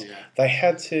well. Yes, they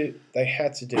had to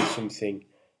do something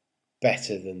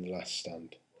better than The Last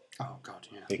Stand. Oh God,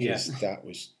 yeah. Because that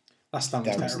was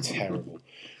terrible.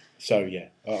 So yeah,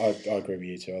 I agree with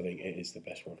you too. I think it is the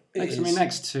best one.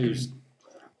 Next two's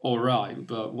all right,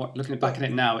 but looking back at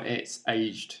it now, it's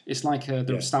aged. It's like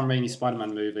the Sam Raimi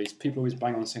Spider-Man movies. People always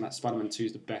bang on saying that Spider-Man 2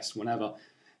 is the best one ever.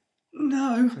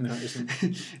 No, it isn't.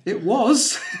 It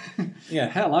was. Yeah,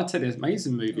 hell, I'd take the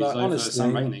amazing movies over honestly,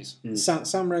 Sam Raimi's.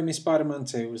 Sam Raimi's Spider-Man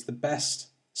 2 was the best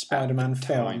Spider-Man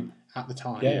film at the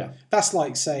time. Yeah. That's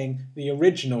like saying the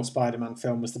original Spider-Man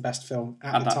film was the best film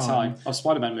at the time. Of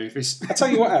Spider-Man movies. I tell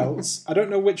you what else, I don't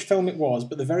know which film it was,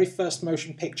 but the very first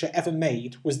motion picture ever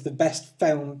made was the best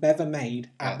film ever made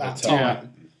at that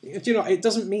time. Yeah. Do you know, it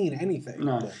doesn't mean anything.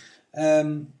 No.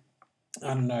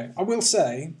 I don't know. I will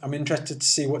say I'm interested to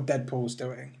see what Deadpool's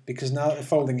doing because now that they're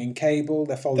folding in Cable,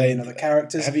 they're folding in other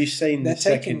characters. Have you seen the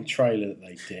second trailer that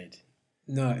they did?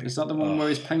 No. Is that the one where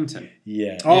he's painting?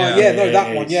 Yeah. Oh, yeah, no,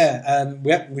 that one, yeah.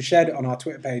 We shared it on our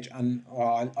Twitter page and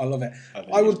I love it.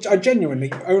 I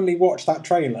genuinely only watch that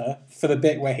trailer for the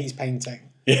bit where he's painting.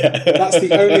 Yeah. That's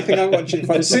the only thing I watch it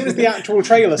for. As soon as the actual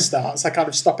trailer starts, I kind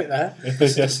of stop it there.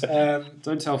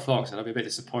 Don't tell Fox, I'll be a bit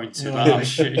disappointed. Oh,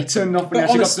 shit. He turned off when he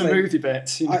actually got to the movie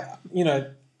bit.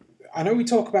 I know we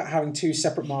talk about having two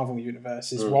separate Marvel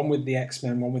universes, one with the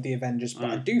X-Men, one with the Avengers,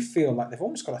 but I do feel like they've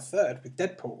almost got a third with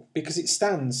Deadpool because it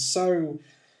stands so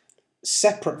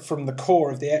separate from the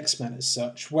core of the X-Men as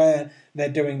such, where they're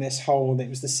doing this whole, it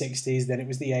was the 60s, then it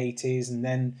was the 80s, and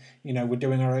then, we're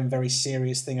doing our own very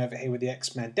serious thing over here with the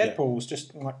X-Men. Deadpool's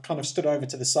just like kind of stood over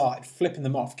to the side, flipping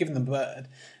them off, giving them a bird,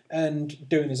 and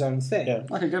doing his own thing. Yeah.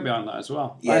 I can go behind that as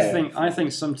well. Yeah. I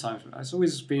think sometimes, it's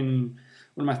always been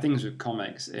one of my things with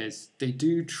comics is they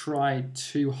do try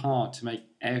too hard to make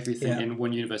everything in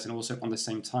one universe and also on the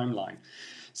same timeline.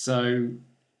 So...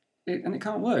 it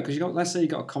can't work because let's say you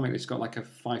got a comic that's got like a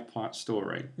 5-part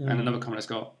story and another comic that's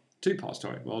got 2-part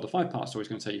story. Well, the 5-part story is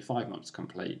going to take you 5 months to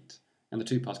complete, and the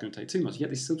 2-part's going to take 2 months. Yet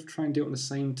they still try and do it on the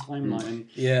same timeline,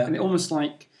 and it almost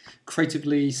like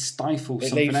creatively stifles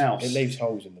something else. It leaves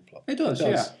holes in the plot. It does.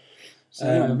 Yeah.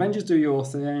 So Avengers do your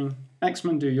thing,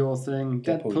 X-Men do your thing,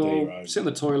 Deadpool sit in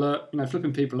the toilet,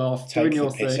 flipping people off, doing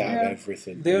your thing. Out of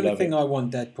everything. The only thing I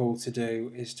want Deadpool to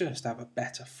do is just have a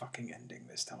better fucking ending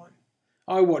this time.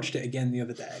 I watched it again the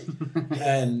other day,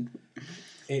 and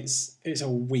it's a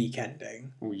weak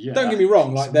ending. Oh, yeah. Don't get me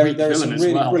wrong, like there are some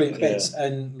really brilliant bits,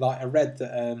 and like I read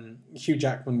that Hugh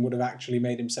Jackman would have actually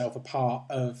made himself a part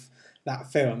of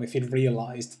that film if he'd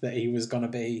realised that he was going to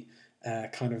be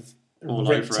kind of all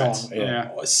ripped on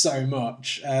so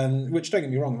much. Which, don't get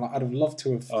me wrong, like I'd have loved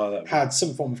to have had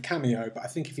some form of cameo, but I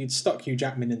think if you'd stuck Hugh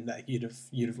Jackman in there, you'd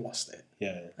have lost it.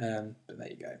 Yeah. But there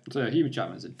you go. So Hugh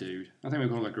Jackman's a dude. I think we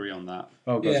can all agree on that.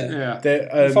 Oh, God. Yeah.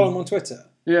 You follow him on Twitter?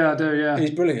 Yeah, I do, yeah.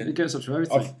 He's brilliant. He gets up to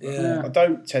everything. I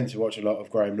don't tend to watch a lot of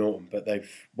Graham Norton, but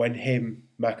when him,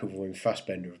 McAvoy and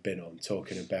Fassbender have been on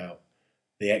talking about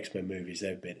the X-Men movies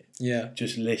they've been in,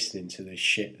 just listening to the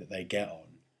shit that they get on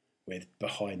with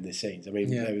behind the scenes. I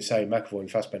mean, they were saying McAvoy and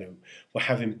Fassbender were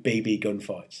having BB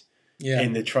gunfights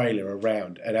in the trailer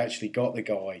around, and actually got the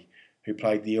guy who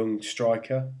played the young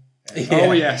striker.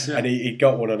 Oh, yes. Yeah. And he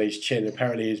got one on his chin.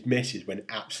 Apparently his missus went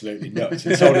absolutely nuts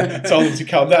and told him to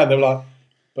calm down. They were like,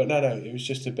 but no, it was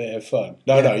just a bit of fun.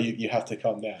 No, you have to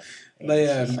calm down.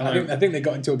 I think they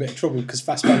got into a bit of trouble because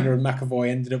Fassbender and McAvoy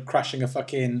ended up crashing a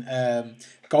fucking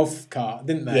golf cart,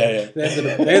 didn't they?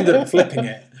 Yeah. They ended up flipping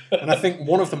it. And I think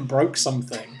one of them broke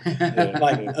something,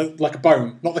 like a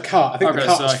bone, not the cart. I think the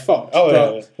cart was fucked.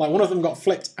 Like one of them got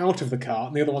flipped out of the cart,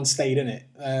 and the other one stayed in it.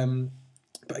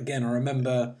 But again, I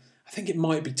remember, I think it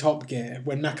might be Top Gear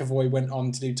when McAvoy went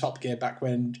on to do Top Gear back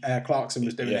when Clarkson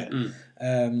was doing it.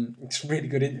 It's a really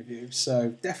good interview,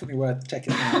 so definitely worth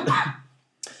checking it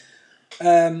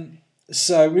out.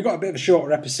 So we've got a bit of a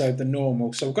shorter episode than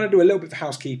normal. So we're going to do a little bit of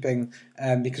housekeeping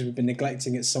because we've been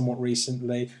neglecting it somewhat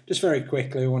recently. Just very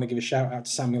quickly, we want to give a shout out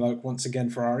to Samuel Oak once again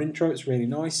for our intro. It's really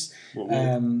nice. We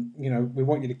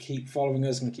want you to keep following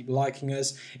us and keep liking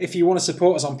us. If you want to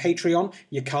support us on Patreon,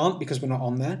 you can't because we're not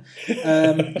on there. If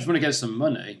you want to get some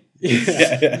money,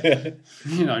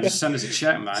 just send us a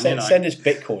check, man. Send us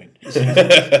Bitcoin.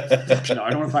 I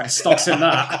don't want to buy stocks in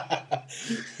that.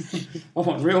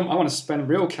 I want to spend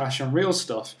real cash on real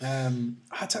stuff.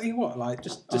 I tell you what, like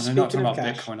just I'm speaking not talking of about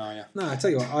cash. Bitcoin, are you? No, I tell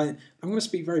you what, I'm going to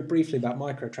speak very briefly about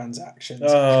microtransactions.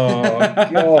 Oh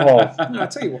God! No, I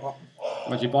tell you what.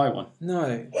 Would you buy one?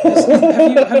 No.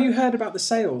 Have you heard about the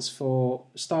sales for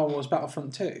Star Wars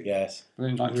Battlefront 2? Yes.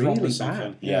 Like drop Really or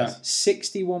something. bad. Yes.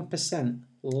 61%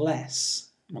 less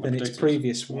Well, than its predicted.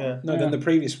 previous one. Yeah. No, than the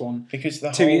previous one Because the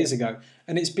 2 whole... years ago.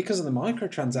 And it's because of the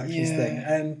microtransactions Yeah. thing.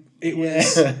 And it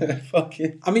was...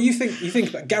 Fucking... I mean, you think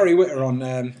about Gary Whitta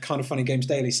on Kind of Funny Games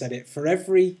Daily said it. For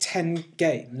every 10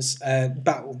 games,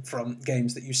 Battlefront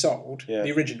games that you sold,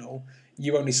 the original,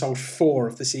 you only sold 4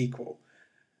 of the sequel.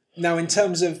 Now, in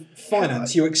terms of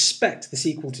finance, you expect the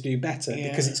sequel to do better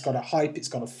because it's got a hype, it's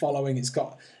got a following, it's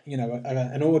got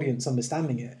an audience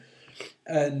understanding it,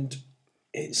 and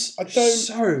it's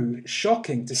so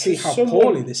shocking to see how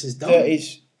poorly this is done. That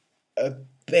is a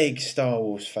big Star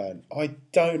Wars fan. I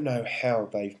don't know how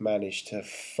they've managed to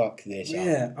fuck this up.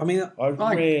 Yeah, I mean, I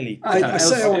really. I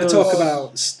say I want to talk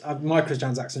about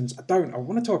microtransactions. I don't. I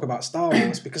want to talk about Star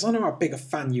Wars because I know how big a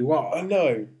fan you are. I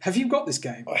know. Have you got this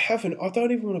game? I haven't. I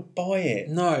don't even want to buy it.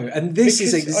 No, and this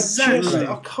is exactly.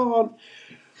 I can't.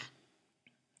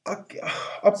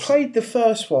 I played the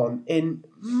first one in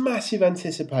massive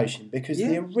anticipation because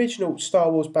the original Star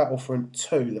Wars Battlefront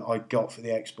 2 that I got for the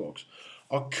Xbox,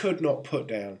 I could not put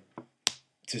down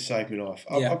to save my life.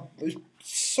 I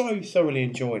so thoroughly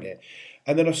enjoyed it.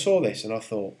 And then I saw this and I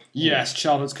thought... Yes,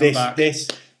 childhood's come back.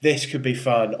 This could be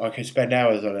fun. I could spend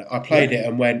hours on it. I played it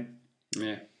and went...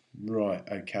 Yeah. Right,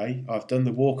 okay. I've done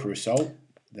the Walker Assault.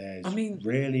 There's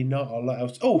really not a lot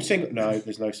else. Oh, no,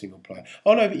 there's no single player.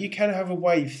 Oh, no, but you can have a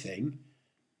wave thing.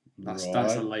 That's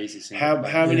a lazy single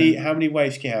player. How many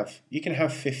waves can you have? You can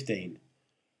have 15.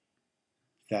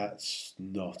 That's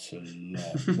not a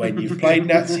lot. When you've played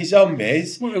Nazi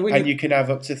Zombies and you can have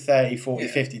up to 30, 40,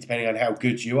 50, depending on how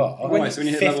good you are. When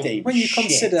you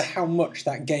consider how much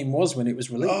that game was when it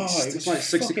was released. It was like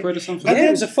 60 quid or something. Yeah,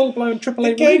 it was a full-blown AAA release.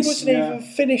 The game wasn't even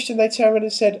finished and they turned around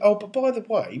and said, oh, but by the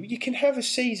way, you can have a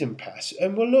season pass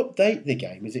and we'll update the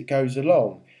game as it goes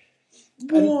along.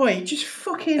 Why? Just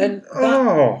fucking...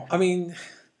 I mean,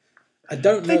 I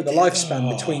don't know the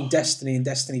lifespan between Destiny and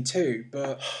Destiny 2,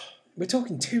 but... We're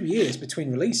talking 2 years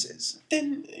between releases.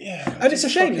 And it's a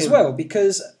shame as well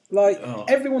because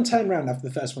everyone turned around after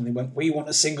the first one. They went, "We want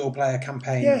a single player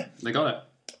campaign." Yeah, they got it,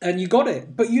 and you got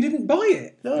it, but you didn't buy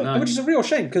it. No. Which is a real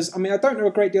shame because I mean I don't know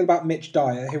a great deal about Mitch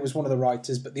Dyer, who was one of the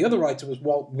writers, but the other writer was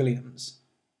Walt Williams.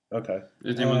 Okay,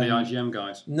 is he one of the IGM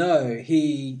guys? No,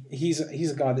 he's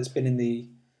a guy that's been in the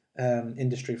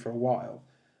industry for a while.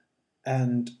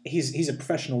 And he's a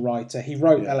professional writer. He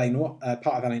wrote LA Noire,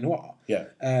 part of LA Noire. Yeah.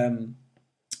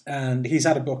 And he's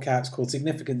had a book out. It's called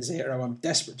Significant Zero. I'm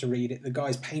desperate to read it. The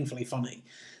guy's painfully funny.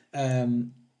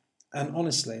 And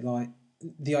honestly, like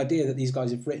the idea that these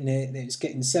guys have written it, it's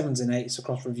getting 7s and 8s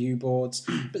across review boards.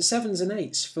 But 7s and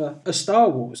 8s for a Star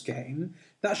Wars game,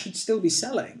 that should still be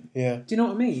selling. Yeah. Do you know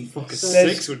what I mean? Fucking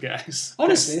 6 would get.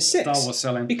 Honestly, a 6. Star Wars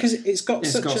selling because it's got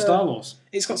Star Wars.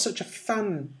 It's got such a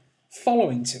fan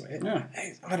following to it. Yeah.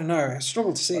 I don't know. I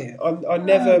struggle to see it. I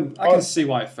can see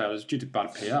why it failed. It's due to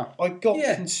bad PR. I got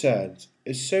concerned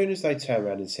as soon as they turned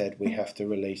around and said we have to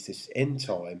release this in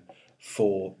time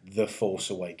for The Force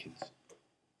Awakens.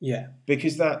 Yeah.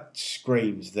 Because that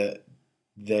screams that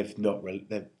they've not.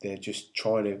 They're just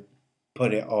trying to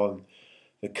put it on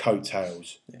the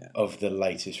coattails of the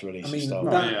latest release of Star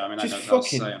Wars. Just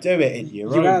fucking do it in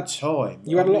your own time.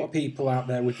 You had a lot of people out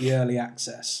there with the early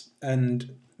access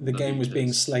and. The game was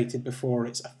being slated before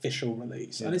its official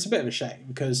release, and it's a bit of a shame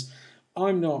because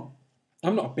I'm not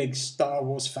a big Star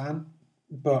Wars fan,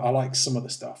 but I like some of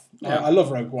the stuff. I love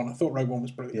Rogue One. I thought Rogue One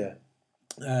was brilliant.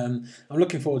 Yeah. I'm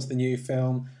looking forward to the new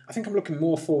film. I think I'm looking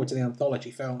more forward to the anthology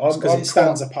films because it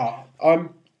stands apart.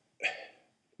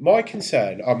 My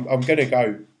concern. I'm going to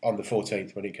go on the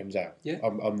 14th when it comes out. Yeah.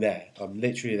 I'm there. I'm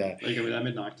literally there. Are you going to be there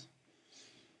midnight?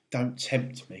 Don't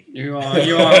tempt me. You are. Aren't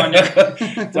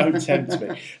you? Don't tempt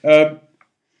me.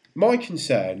 My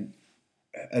concern,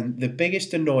 and the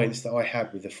biggest annoyance that I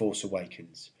had with The Force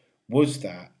Awakens, was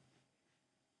that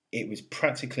it was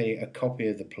practically a copy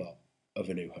of the plot of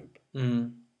A New Hope,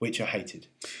 which I hated.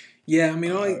 Yeah, I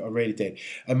mean, I really did.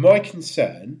 And my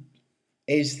concern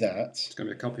is that it's going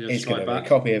to be a copy of it's Strike going to Back. be a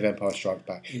copy of Empire Strikes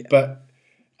Back. Yeah. But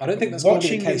I don't think that's going to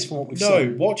be the case from what we've seen.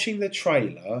 No, watching the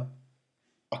trailer,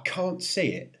 I can't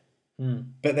see it.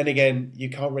 But then again, you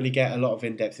can't really get a lot of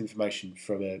in-depth information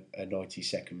from a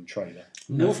 90-second trailer.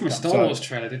 No, from a Star Wars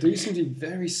trailer. They do seem to be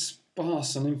very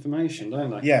sparse on information, don't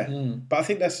they? Yeah, but I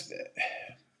think that's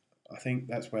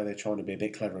where they're trying to be a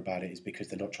bit clever about it, is because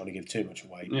they're not trying to give too much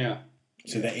away. Yeah.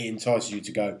 so that it entices you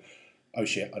to go, oh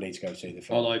shit, I need to go see the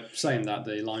film. Well, like saying that,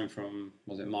 the line from,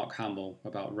 was it Mark Hamill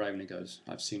about Ray, when he goes,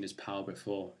 I've seen his power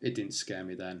before. It didn't scare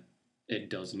me then. It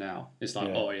does now. It's like,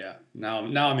 oh yeah, now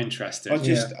I'm interested.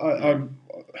 I'm,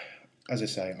 as I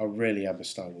say, I really am a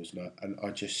Star Wars nut, and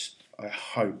I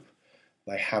hope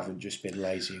they haven't just been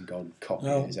lazy and gone copy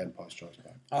it as Empire Strikes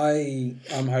Back.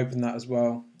 I'm hoping that as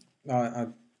well.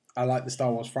 I like the Star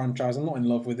Wars franchise. I'm not in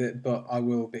love with it, but I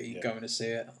will be going to see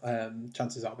it.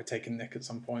 Chances are I'll be taking Nick at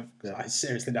some point. Yeah. I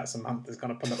seriously doubt Samantha's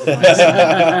going to put up with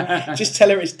that. Just tell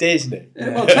her it's Disney.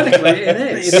 Yeah, well, technically it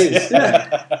is. It is,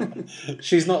 yeah.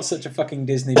 She's not such a fucking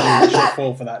Disney bitch. She'll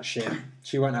fall for that shit.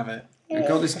 She won't have it. We've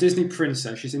got this Disney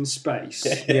princess. She's in space.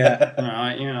 Yeah.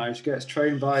 Right, you know, she gets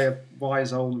trained by a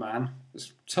wise old man.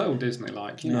 It's total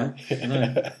Disney-like, you know. I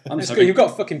know. You've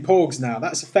got fucking Porgs now.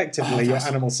 That's effectively your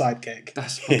animal sidekick.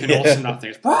 That's fucking awesome. That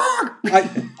thing.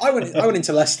 I went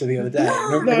into Leicester the other day.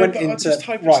 I went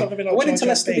into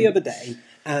Leicester the other day,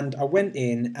 and I went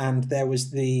in, and there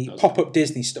was the pop-up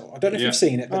Disney store. I don't know if you've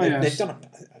seen it, but they've done a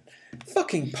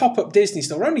fucking pop-up Disney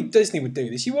store. Only Disney would do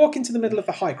this. You walk into the middle of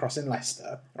the High Cross in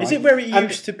Leicester. Right? Is it where it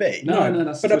used to be? No,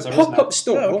 that's but a pop-up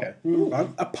store.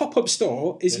 A pop-up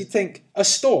store is, you think, a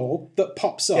store that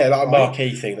pops up. Yeah, like a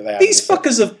marquee thing that they have. These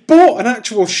fuckers have bought an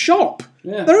actual shop.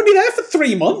 Yeah. They're only there for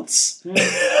 3 months. Yeah. Do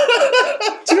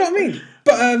you know what I mean?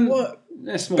 But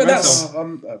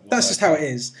that's just how it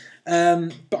is.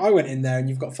 But I went in there, and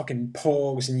you've got fucking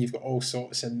Porgs, and you've got all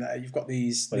sorts in there. You've got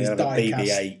these die cast.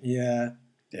 BB-8. Yeah.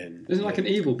 There's like an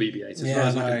evil BB-8 as well.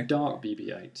 It's like a dark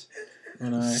BB-8. I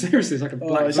know. Seriously, it's like a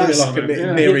black. It's like a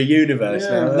mirror universe.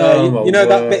 Yeah. No, you know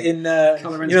that bit in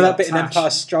in Empire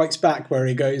Strikes Back where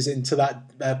he goes into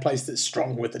that place that's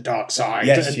strong with the dark side.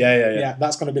 Yes, and, yeah.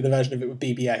 That's going to be the version of it with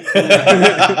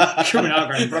BB-8. Coming out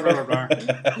going blah blah blah.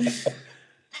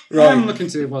 Right. I'm looking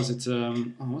to, was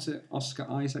it Oscar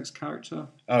Isaac's character?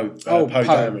 Poe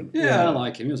Dameron. Yeah, I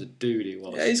like him. He was a dude, he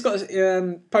was. Yeah, he's got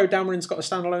Poe Dameron's got a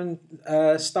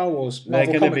standalone Star Wars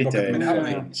Marvel comic book at the minute, haven't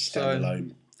they?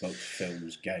 Standalone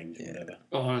films, games, whatever.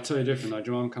 Oh, I'll tell you different though,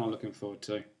 Joe. I'm kind of looking forward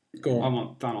to. Go on. I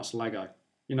want Thanos Lego.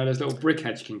 You know, those little brick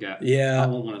heads you can get. Yeah. I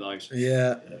want one of those.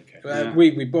 Yeah. Okay.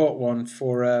 We bought one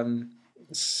for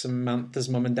Samantha's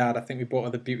mum and dad. I think we bought her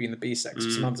the Beauty and the Beast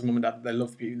section. Samantha's mum and dad, they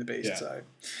love Beauty and the Beast. Yeah.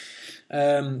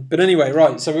 So, but anyway,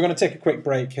 right. So we're going to take a quick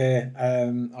break here.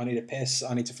 I need a piss.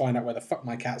 I need to find out where the fuck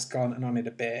my cat's gone, and I need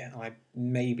a beer. I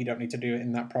maybe don't need to do it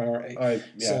in that priority.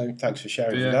 So thanks for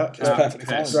sharing that. It's perfectly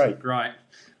fine. Great. Right,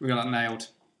 we got that nailed.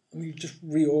 We just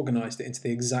reorganised it into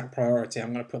the exact priority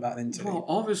I'm going to put that into. Well,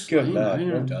 obviously, good man.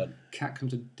 Well done. Cat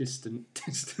comes a distant.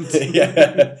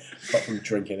 Yeah, apart from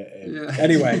drinking it in. Yeah.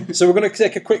 Anyway, so we're going to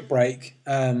take a quick break.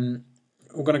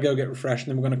 We're going to go get refreshed,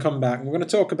 and then we're going to come back, and we're going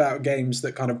to talk about games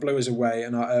that kind of blew us away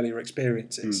and our earlier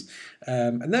experiences.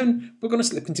 And then we're going to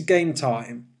slip into game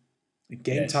time.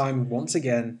 Game time, once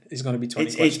again, is going to be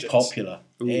 20 questions. It's popular.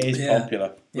 It is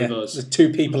popular. With us. The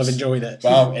 2 people have enjoyed it.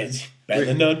 Well, it's better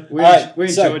than none. We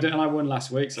enjoyed it, and I won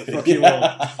last week, so fuck you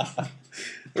all.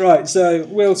 Right, so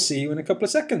we'll see you in a couple of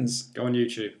seconds. Go on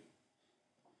YouTube.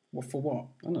 What for what?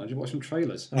 I don't know, just watch some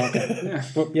trailers. Oh,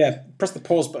 okay. Press the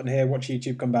pause button here, watch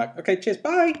YouTube, come back. Okay, cheers,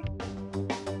 bye!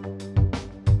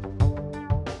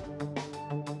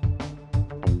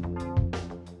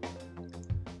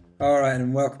 All right,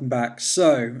 and welcome back.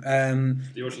 So,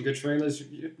 you watching good trailers,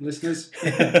 listeners? I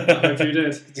hope you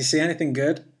did. Did you see anything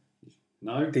good?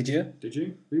 No. Did you?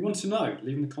 We want to know.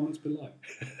 Leave in the comments below.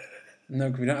 No,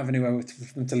 because we don't have anywhere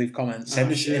for them to leave comments.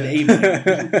 Send us an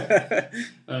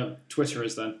email. Twitter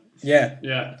is then.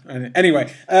 Yeah.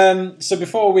 Anyway, so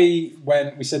before we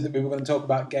went, we said that we were going to talk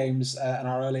about games and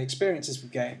our early experiences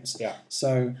with games. Yeah.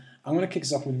 So I'm going to kick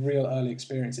us off with real early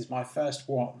experiences. My first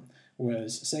one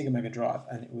was Sega Mega Drive,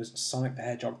 and it was Sonic the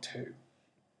Hedgehog 2.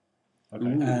 Okay.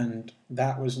 And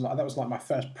that was like my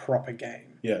first proper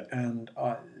game. Yeah. And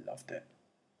I loved it.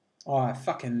 I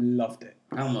fucking loved it.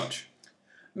 How much?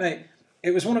 Mate,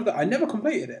 it was one of the... I never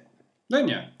completed it. Didn't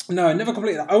you? No, I never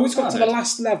completed that. I always got to the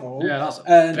last level. Yeah, that's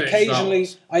and occasionally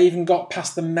I even got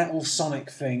past the Metal Sonic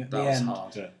thing at the end. That was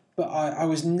hard. Yeah. But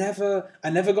I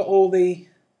never got all the...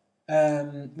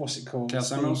 what's it called?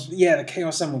 Chaos Emeralds? The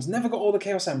Chaos Emeralds. Never got all the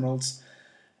Chaos Emeralds.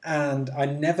 And I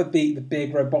never beat the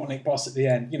big Robotnik boss at the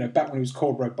end. You know, back when he was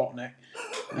called Robotnik.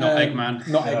 Not Eggman.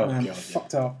 Not Eggman. God,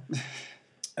 fucked up.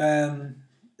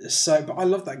 But I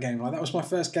loved that game. Like, that was my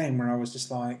first game where I was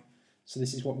just like, so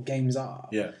this is what games are.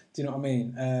 Yeah. Do you know what I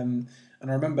mean? And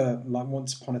I remember, like,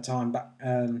 once upon a time back,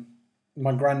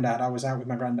 my granddad. I was out with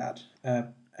my granddad,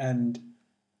 and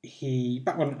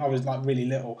back when I was like really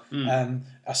little,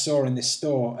 I saw in this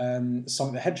store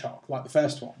Sonic the Hedgehog, like the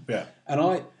first one. Yeah.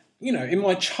 And in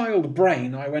my child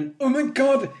brain, I went, oh my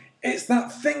God, it's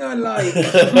that thing I like. Do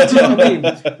you know what I mean?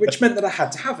 Which meant that I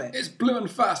had to have it. It's blue and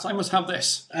fast. I must have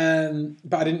this.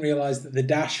 But I didn't realise that the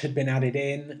dash had been added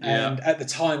in. And at the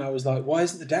time, I was like, why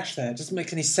isn't the dash there? It doesn't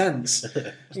make any sense.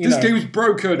 This game's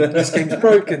broken. This game's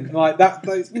broken. Like that.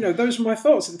 Those were my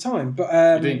thoughts at the time.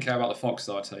 But you didn't care about the fox,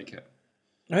 though. I take it.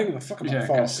 I don't give a fuck about the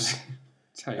fox.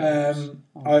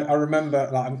 I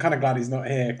remember, I'm kind of glad he's not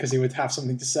here because he would have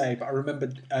something to say. But I remember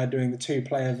doing the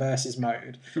 2-player versus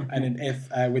mode, and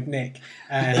with Nick,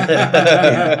 and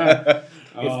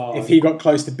if he got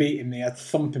close to beating me, I'd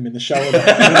thump him in the shoulder.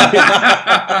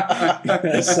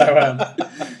 So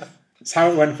that's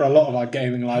how it went for a lot of our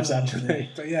gaming lives,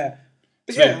 actually. But yeah.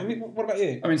 I mean, what about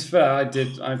you? I mean, it's fair. I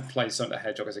played Sonic the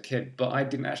Hedgehog as a kid, but I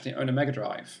didn't actually own a Mega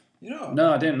Drive.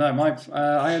 No, I didn't. No,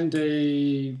 I owned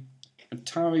a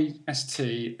Atari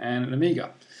ST and an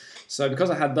Amiga. So because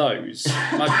I had those,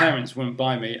 my parents wouldn't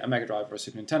buy me a Mega Drive or a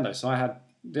Super Nintendo. So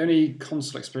the only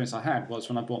console experience I had was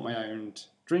when I bought my own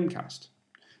Dreamcast.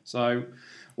 So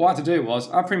what I had to do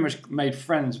was I pretty much made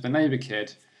friends with a neighbour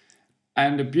kid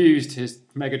and abused his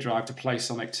Mega Drive to play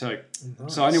Sonic 2.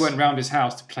 Nice. So I only went round his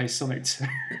house to play Sonic 2.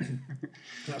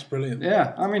 That's brilliant.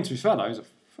 Yeah, I mean, to be fair though, it was a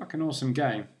fucking awesome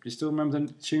game. Do you still remember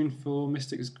the tune for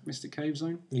Mystic Cave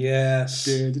Zone? Yes.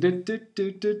 That's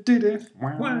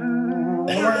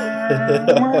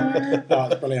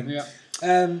brilliant. Yeah.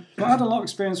 But I had a lot of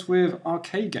experience with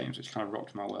arcade games, which kind of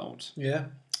rocked my world. Yeah.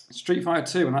 Street Fighter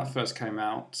 2, when that first came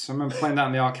out, I remember playing that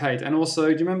in the arcade. And also,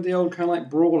 do you remember the old kind of like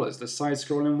brawlers, the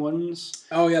side-scrolling ones?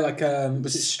 Oh yeah,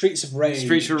 was it Streets of Rage?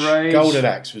 Streets of Rage. Golden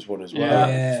Axe was one as well. Yeah,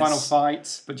 yes. Final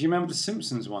Fight. But do you remember the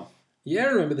Simpsons one? Yeah, I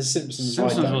remember the Simpsons.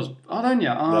 Simpsons was... Oh, don't you?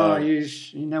 Oh, no. You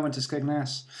know when to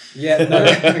Skegness. Yeah, no,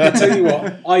 I can tell you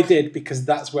what, I did because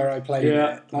that's where I played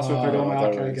it. That's where I played all my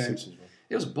arcade games.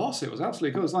 It was boss. It was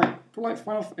absolutely good. It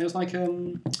was like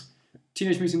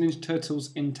Teenage Mutant Ninja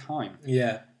Turtles in time.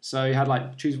 Yeah. So you had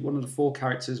choose one of the 4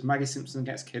 characters. Maggie Simpson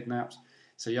gets kidnapped.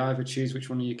 So you either choose which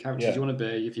one of your characters you want to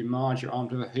be. If you're Marge, you're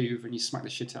armed with a hoover and you smack the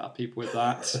shit out of people with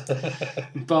that.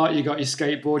 But you got your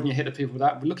skateboard and you hit the people with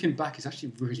that. But looking back, it's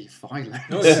actually really violent.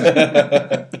 Oh,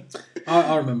 yeah.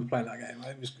 I remember playing that game.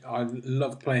 I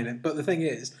loved playing it. But the thing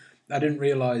is, I didn't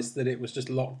realise that it was just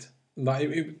locked.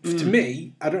 To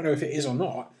me, I don't know if it is or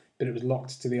not, but it was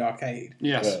locked to the arcade.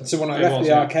 Yes. Yeah. So when I left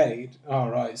the arcade,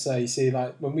 so you see,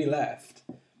 when we left,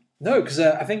 no, because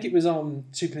I think it was on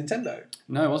Super Nintendo.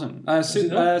 No, it wasn't.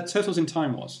 Turtles in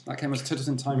Time was. That came as Turtles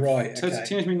in Time. Right, okay.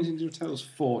 Teenage Mutant Ninja Turtles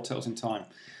 4, Turtles in Time.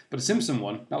 But the Simpson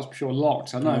one, that was pure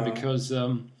locked. I know, because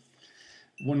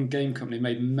one game company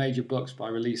made major bucks by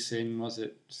releasing, was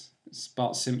it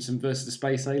Bart Simpson versus the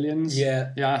Space Aliens?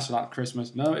 Yeah. Yeah, I asked for that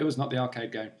Christmas. No, it was not the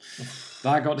arcade game.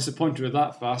 I got disappointed with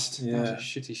that fast. Yeah. That was a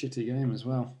shitty game as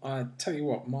well. I tell you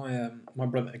what, my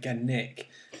brother, again, Nick...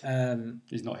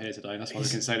 he's not here today, that's why we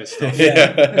can say this stuff.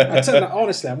 Yeah. I tell you,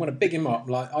 honestly, I'm going to big him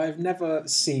up. I've never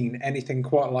seen anything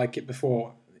quite like it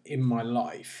before in my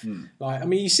life.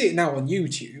 You see it now on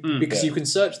YouTube because you can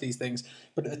search these things.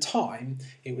 But at the time,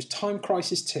 it was Time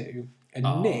Crisis 2,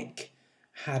 and Nick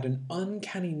had an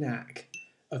uncanny knack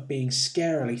of being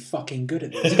scarily fucking good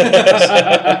at these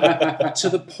games. To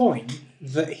the point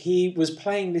that he was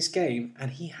playing this game and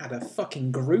he had a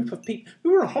fucking group of people. We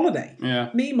were on holiday.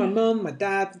 Yeah. Me, my mum, my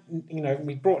dad,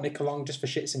 we brought Nick along just for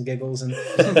shits and giggles and,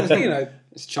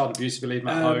 It's child abuse if you leave him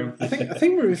at home. I think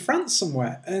we were in France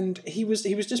somewhere and he was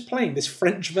just playing this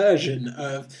French version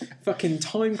of fucking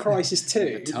Time Crisis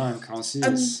 2. Time Crisis.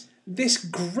 And this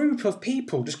group of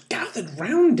people just gathered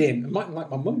round him. My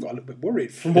mum got a little bit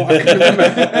worried from what I can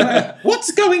remember.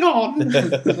 What's going on?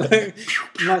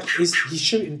 He's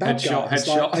shooting bad guys.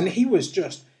 Headshot. And he was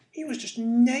just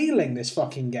nailing this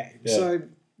fucking game. Yeah. So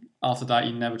after that,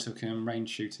 you never took him range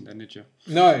shooting, then, did you?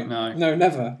 No,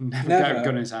 never. Never. Got a gun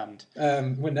in his hand.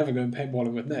 We're never going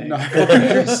paintballing with Nick. No.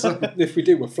 If we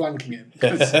do, we're flanking him.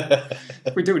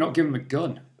 If we do, we're not giving him a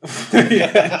gun.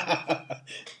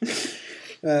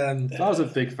 I was a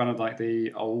big fan of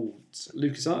the old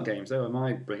LucasArts games. They were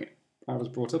I was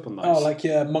brought up on those. Oh,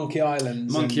 Monkey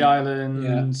Islands.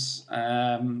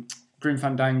 Grim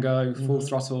Fandango, Full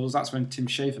Throttles. That's when Tim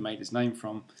Schafer made his name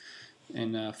from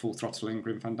in Full Throttle and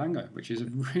Grim Fandango, which is a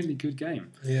really good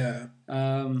game. Yeah.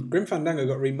 Grim Fandango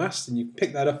got remastered and you can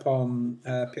pick that up on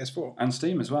PS4. And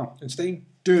Steam as well. And Steam?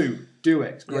 Do it.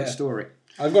 It's a great story.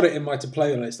 I've got it in my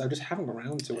to-play list. I just haven't got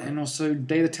around to it. And also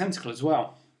Day of the Tentacle as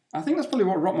well. I think that's probably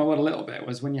what rocked my world a little bit,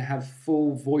 was when you had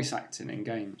full voice acting in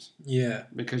games. Yeah.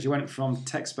 Because you went from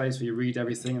text-based where you read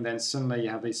everything, and then suddenly you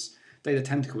have this... Day of the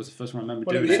Tentacle was the first one I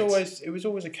remember doing it was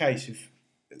always a case of...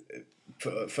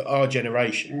 for our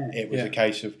generation, it was a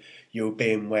case of you're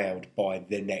being wowed by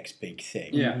the next big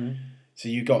thing. Yeah. So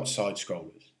you got side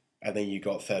scrollers, and then you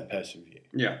got third person view.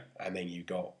 Yeah. And then you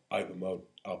got open world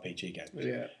RPG games.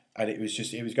 Yeah. And it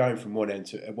was going from one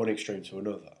extreme to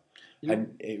another. Yeah.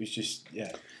 And it was just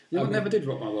I never did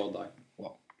rock my world though.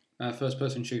 What? First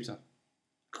person shooter.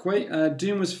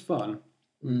 Doom was fun,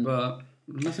 but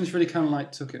nothing's really kind of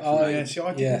like took it. Oh yeah, see,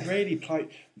 I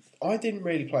didn't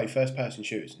really play first person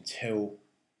shooters until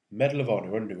Medal of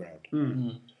Honor Underground,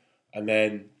 and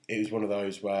then it was one of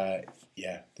those where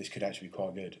this could actually be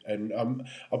quite good. And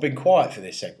I've been quiet for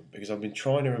this segment because I've been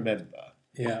trying to remember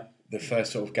the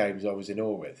first sort of games I was in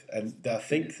awe with, and I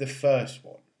think the first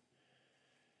one.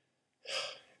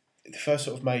 The first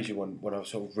sort of major one when I was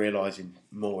sort of realising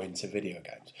more into video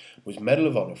games was Medal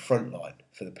of Honor Frontline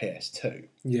for the PS2.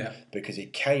 Yeah. Because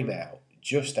it came out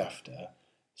just after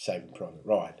Saving Private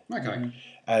Ryan. Okay.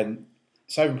 And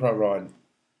Saving Private Ryan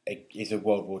is a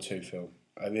World War II film.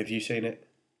 Have you seen it?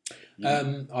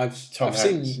 I've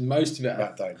seen most of it.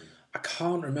 Matt Damon. I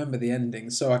can't remember the ending,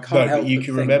 so I can't help. But you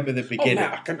can remember the beginning.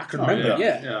 I can remember.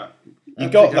 Yeah. You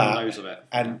got that,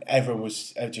 and everyone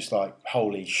was just like,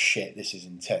 "Holy shit, this is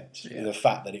intense!" Yeah. The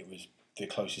fact that it was the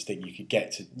closest thing you could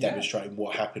get to demonstrating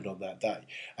what happened on that day,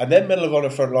 and then Medal of Honor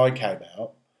Frontline came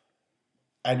out,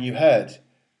 and you heard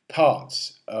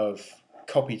parts of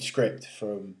copied script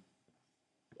from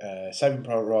Saving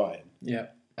Private Ryan,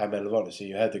 and Medal of Honor. So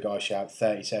you heard the guy shout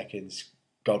 30 seconds,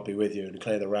 God be with you, and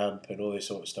clear the ramp, and all this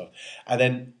sort of stuff, and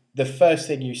then the first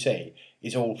thing you see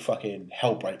is all fucking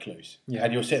hell break loose,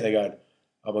 and you're sitting there going,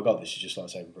 "Oh my god, this is just like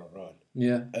Saving Private Ryan."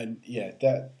 Yeah, and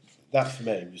that for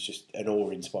me was just an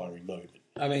awe-inspiring moment.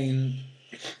 I mean,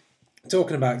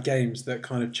 talking about games that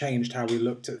kind of changed how we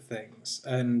looked at things,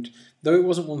 and though it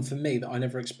wasn't one for me that I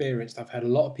never experienced, I've heard a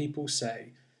lot of people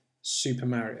say Super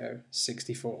Mario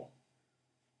 64.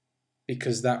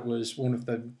 Because that was one of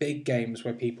the big games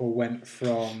where people went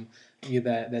from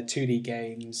their 2D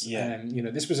games.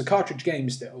 This was a cartridge game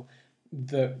still.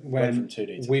 That when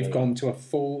we've gone to a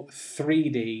full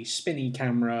 3D spinny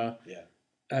camera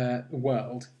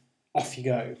world, off you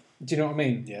go. Do you know what I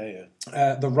mean?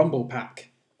 Yeah. The Rumble Pack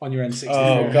on your N64.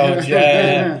 Oh god,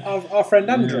 yeah. Our friend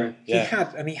Andrew, he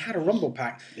had a Rumble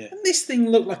Pack, and this thing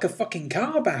looked like a fucking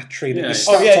car battery that was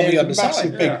stacked on the other side.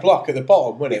 Massive big block at the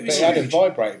bottom, wasn't it? But it had a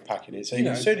vibrating pack in it, so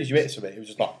as soon as you hit something, it was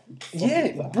just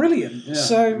like brilliant. Yeah.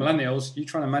 So millennials, you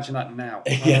try and imagine that now.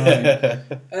 Take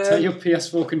your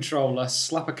PS4 controller,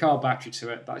 slap a car battery to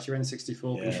it. That's your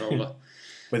N64 controller.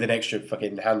 With an extra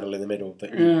fucking handle in the middle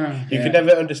that you could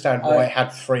never understand why it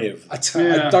had three of them.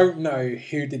 I don't know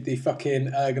who did the fucking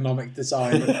ergonomic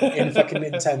design in fucking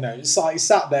Nintendo. It's like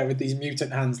sat there with these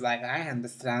mutant hands like, I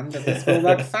understand that this will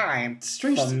work fine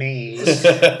for me.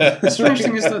 The strange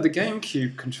thing is that the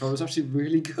GameCube controller is actually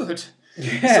really good.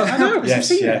 Yeah, so, I know. Yes,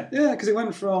 yeah, because it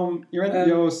went from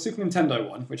your Super Nintendo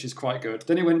one, which is quite good.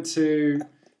 Then it went to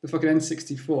the fucking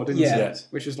N64, didn't it?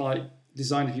 Which was like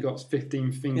designed if you got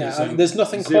 15 fingers. Yeah, there's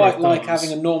nothing quite like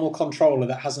having a normal controller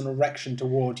that has an erection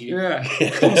toward you. Yeah,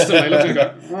 constantly looking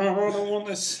at I don't want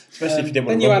this. Especially if you didn't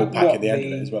want a Rumble Pack at the end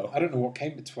of it as well. I don't know what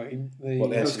came between the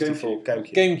N64,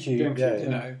 GameCube, you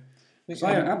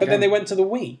know. But then they went to the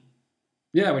Wii.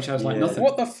 Yeah, which has like nothing.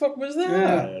 What the fuck was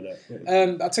that?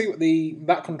 Yeah. I'll tell you what,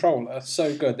 that controller,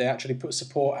 so good, they actually put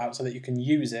support out so that you can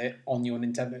use it on your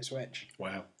Nintendo Switch.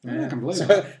 Wow. Yeah, I can believe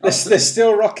it. They're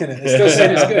still rocking it. They're still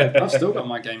saying it's good. I've still got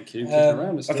my GameCube kicking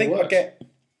around. It still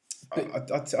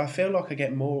works. I feel like I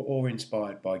get more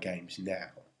awe-inspired by games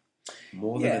now.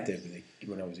 More than I did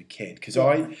when I was a kid. Because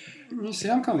You see,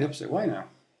 I'm kind of the opposite way now.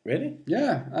 Really?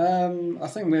 Yeah. I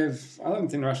don't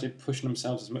think they're actually pushing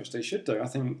themselves as much as they should do. I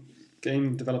think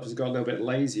game developers got a little bit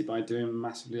lazy by doing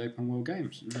massively open world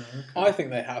games. I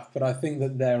think they have, but I think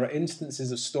that there are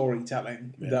instances of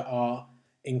storytelling that are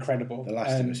incredible. The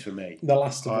Last of Us for me. The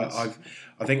Last of Us.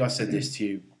 I think I said this to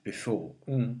you before.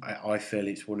 I feel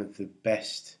it's one of the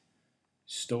best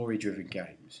story-driven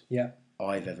games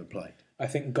I've ever played. I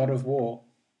think God of War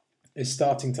is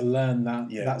starting to learn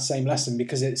that same lesson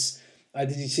because it's.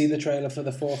 Did you see the trailer for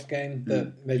the fourth game?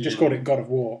 They just called it God of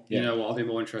War. You know what? I'll be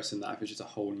more interested in that if it's just a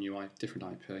whole new,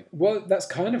 different IP. Well, that's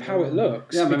kind of how it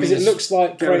looks. Yeah, because it looks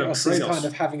like Kratos is kind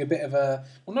of having a bit of a...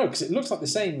 Well, no, because it looks like the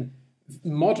same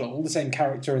model, the same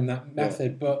character in that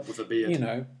method, but, with a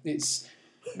beard. It's...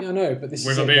 I know, but this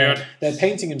with is a beard. They're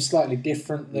painting him slightly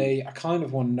differently. I kind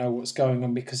of want to know what's going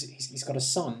on because he's got a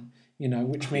son.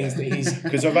 Which means that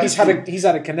he's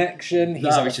had a connection.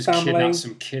 He's had a family. Kidnapped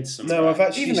some kids. No, I've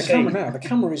actually even the camera now. The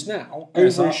camera is now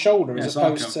over his shoulder as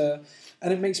opposed to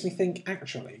And it makes me think,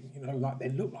 actually, like they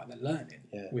look like they're learning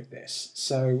Yeah. with this.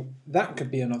 So that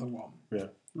could be another one. Yeah.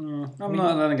 I'm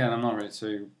not really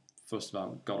too fussed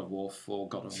about God of War 4,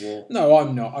 God of War. No,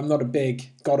 I'm not. I'm not a big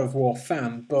God of War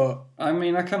fan, but I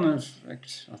mean, I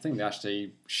think they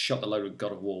actually shot the load with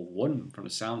God of War 1 from the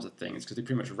sounds of things, because they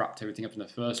pretty much wrapped everything up in the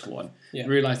first one. Yeah.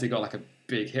 Realised they got like a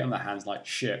big hit on their hands, like,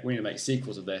 shit, we need to make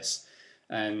sequels of this.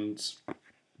 And, just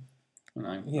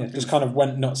kind of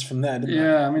went nuts from there, didn't they?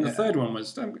 Yeah, I mean, the third one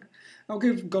was... I'll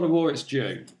give God of War its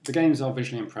due. The games are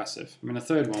visually impressive. I mean, the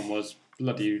third one was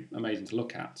bloody amazing to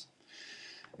look at.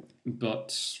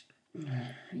 But,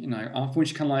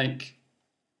 once you kind of like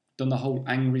done the whole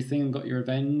angry thing and got your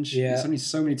revenge, there's only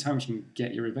so many times you can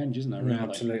get your revenge, isn't there? Really? No,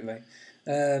 absolutely.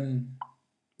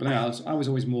 But no, I was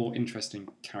always more interested in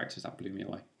characters that blew me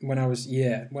away. When I was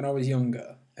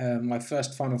younger, my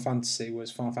first Final Fantasy was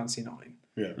Final Fantasy 9.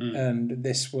 Yeah. And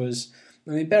this was...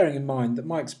 I mean, bearing in mind that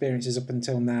my experiences up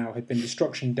until now had been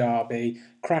Destruction Derby,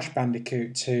 Crash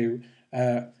Bandicoot 2...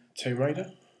 Tomb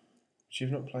Raider? Which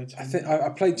you've not played Tomb Raider? I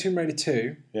played Tomb Raider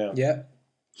 2. Yeah. Yeah.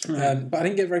 But I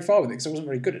didn't get very far with it because I wasn't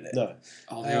very good at it. No.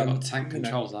 Oh, they got tank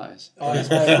controls, that is.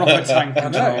 Proper tank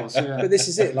controls, yeah. But this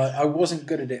is it. Like, I wasn't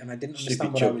good at it and I didn't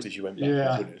understand what I was... as you went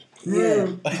back,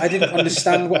 I didn't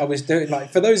understand what I was doing.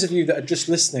 Like, for those of you that are just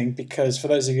listening, because for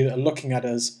those of you that are looking at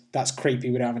us, that's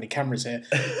creepy, we don't have any cameras here.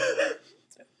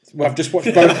 Well, I've just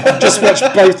watched both. of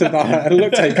that. And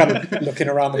looked at kind of looking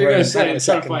around the room. You're saying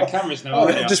cameras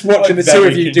now. Just watching the two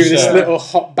of you do this little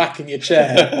hop back in your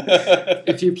chair.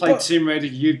 If you played Tomb Raider,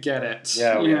 you'd get it.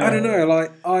 Yeah, I don't know.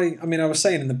 Like I mean, I was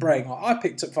saying in the break, I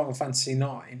picked up Final Fantasy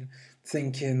 9,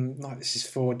 thinking like this is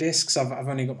 4 discs. I've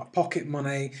only got my pocket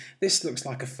money. This looks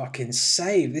like a fucking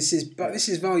save. This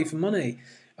is value for money.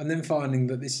 And then finding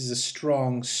that this is a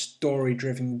strong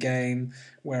story-driven game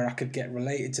where I could get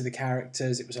related to the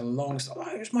characters. It was a long...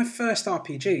 It was my first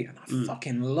RPG, and I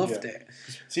fucking loved it.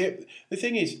 See, the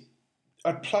thing is,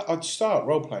 I'd start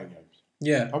role-playing games.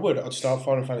 Yeah. I would. I'd start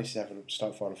Final Fantasy 7, I'd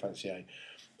start Final Fantasy 8.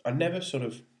 I never sort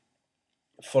of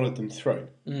followed them through.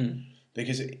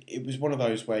 Because it was one of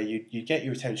those where you get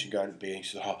your attention going at the beginning,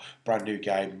 so, brand new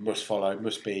game, must follow,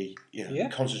 must be,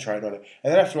 concentrating on it.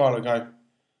 And then after a while I go...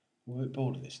 We're a bit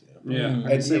bored of this now. Yeah, and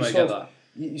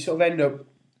you sort of end up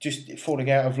just falling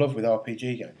out of love with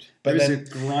RPG games. But there is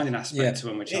a grinding aspect to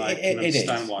them, which I can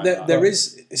understand why. There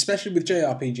is, especially with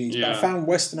JRPGs, but I found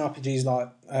Western RPGs like,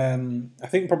 I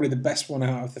think probably the best one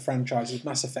out of the franchise is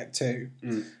Mass Effect 2.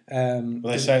 Well,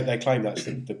 they claim that's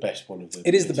the best one of the...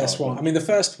 It is the best one. I mean, the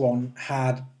first one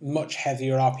had much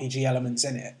heavier RPG elements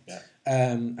in it. Yeah.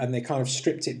 And they kind of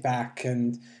stripped it back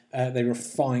and they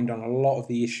refined on a lot of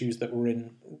the issues that were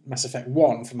in Mass Effect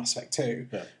 1 for Mass Effect 2.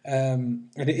 Yeah. And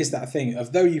it is that thing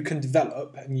of, though you can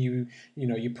develop and you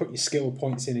put your skill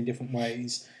points in different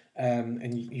ways,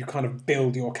 and you kind of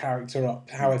build your character up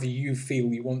however you feel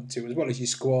you want to, as well as your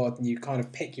squad, and you kind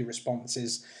of pick your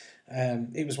responses.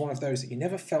 It was one of those that you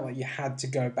never felt like you had to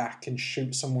go back and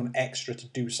shoot someone extra to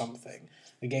do something.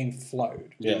 The game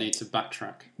flowed. You need to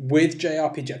backtrack. With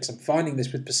JRPGs, I'm finding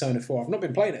this with Persona 4. I've not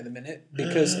been playing it at the minute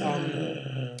because,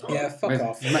 fuck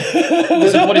off.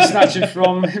 There's a body snatcher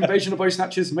from Invasion of Body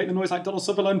Snatchers. Make the noise like Donald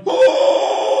Sutherland.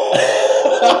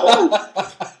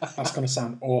 That's going to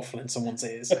sound awful in someone's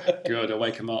ears. Good, I'll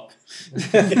wake him up.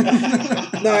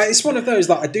 No, it's one of those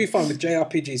that I do find with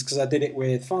JRPGs because I did it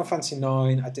with Final Fantasy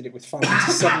 9, I did it with Final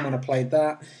Fantasy 7 when I played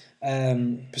that.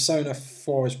 Persona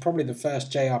 4 is probably the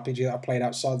first JRPG that I played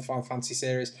outside the Final Fantasy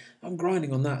series. I'm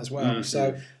grinding on that as well. Mm-hmm.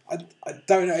 So I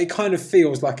don't know, it kind of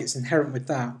feels like it's inherent with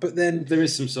that. But then there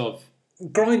is some sort of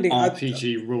grinding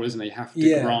RPG rule, isn't it? You have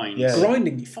to grind. Yeah.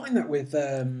 Grinding, you find that with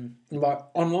like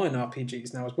online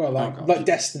RPGs now as well, like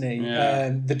Destiny,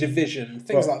 The Division,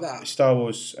 things like that. Star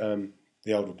Wars,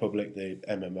 The Old Republic, the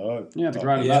MMO. Yeah, to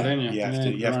grind that, don't you? You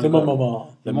have to.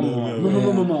 The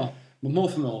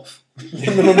Morph.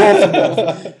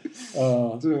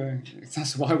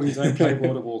 That's why we don't play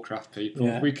World of Warcraft, people.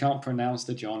 Yeah. We can't pronounce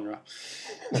the genre.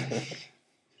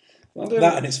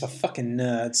 That and it's for fucking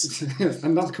nerds.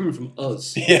 And that's coming from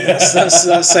us. Yeah,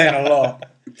 that's saying a lot.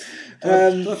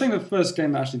 I think the first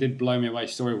game that actually did blow me away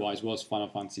story-wise was Final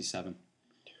Fantasy VII.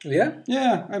 Yeah?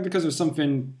 Yeah, because it was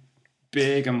something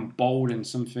big and bold and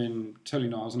something totally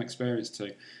not I was unexperienced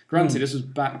to. Granted, this was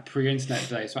back pre-internet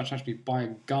days, so I had to actually buy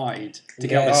a guide to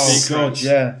get the secrets. God,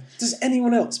 yeah. Does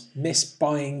anyone else miss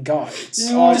buying guides?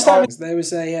 Yeah, there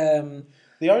was a...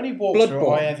 the only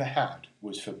walkthrough I ever had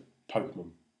was for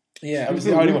Pokemon. Yeah, that was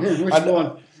the only one. Which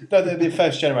one? The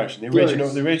first generation, the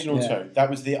original two. That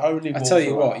was the only. I tell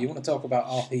you what, you want to talk about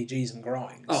RPGs and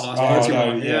grinds. Oh, that's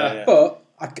no, yeah. But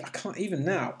I can't even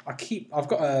now. I've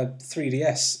got a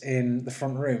 3DS in the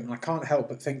front room, and I can't help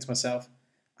but think to myself,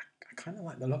 I kind of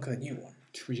like the look of the new one.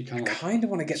 I kind of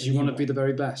want to get. You want to be the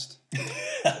very best.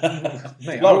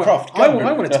 Mate, Lara Croft. I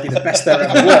want it to be the best there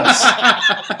ever was.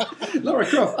 Lara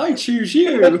Croft, I choose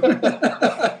you.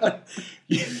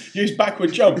 Use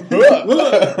backward jump.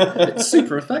 It's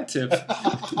super effective.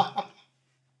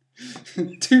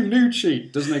 Too new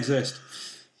cheat doesn't exist.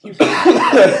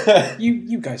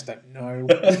 You guys don't know.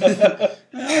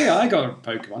 Yeah, I got a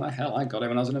Pokemon. I got it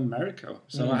when I was in America,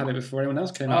 so I had it before anyone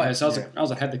else came out here. So I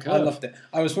was ahead of the curve. I loved it.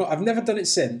 I've never done it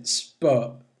since,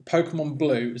 but Pokemon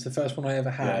Blue was the first one I ever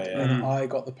had, and I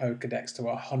got the Pokedex to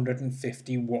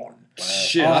 151. Wow.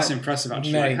 Shit, that's impressive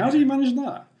actually. Mate, how do you manage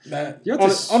that?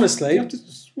 Honestly, you have to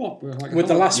swap with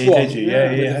the last one. Did you? Yeah,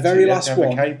 with the very last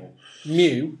one. Cable.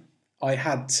 Mew. I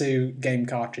had to game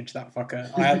cartridge that fucker.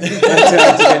 I had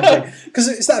to because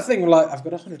it's that thing like I've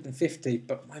got 150,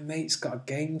 but my mate's got a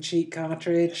game cheat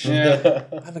cartridge. Yeah,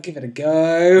 I'm gonna give it a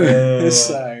go.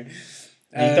 So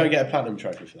you don't get a platinum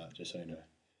trophy for that, just so you know.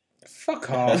 Fuck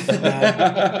off,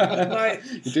 man. Like,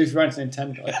 you do for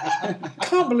Nintendo. I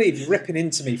can't believe you're ripping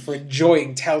into me for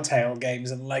enjoying Telltale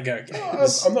games and Lego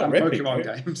games. I'm not ripping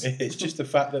Pokemon games. It's just the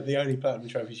fact that the only platinum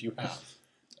trophies you have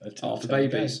are for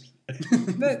babies.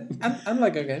 and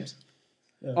Lego games.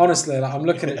 Yeah. Honestly, like,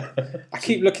 I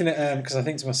keep looking at because I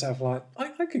think to myself like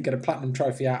I could get a platinum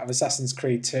trophy out of Assassin's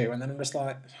Creed 2, and then I'm just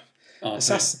like,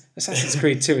 Assassin's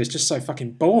Creed 2 is just so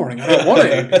fucking boring. I don't want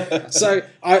it. So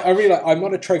I really like. I'm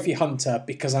not a trophy hunter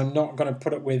because I'm not going to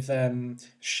put it with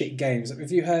shit games.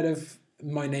 Have you heard of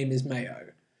My Name Is Mayo?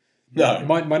 No.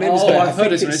 My name is Mayo. I've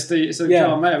heard this one. It's a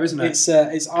jar of mayo, isn't it?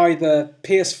 It's either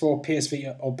PS4, PS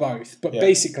Vita, or both. But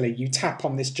basically, you tap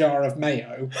on this jar of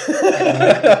mayo.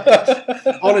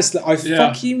 Honestly,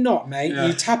 fuck you not, mate. Yeah.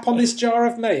 You tap on this jar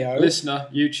of mayo. Listener,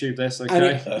 YouTube this,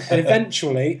 okay? And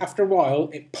eventually, after a while,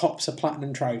 it pops a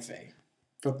platinum trophy.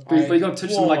 But you got to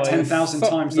touch them like 10,000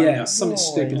 times, don't you? Something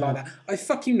stupid like that. I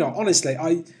fuck you not. Honestly,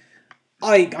 I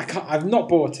can't. I've not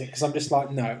bought it because I'm just like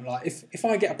no. Like if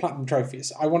I get a platinum trophy,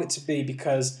 I want it to be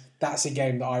because that's a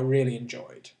game that I really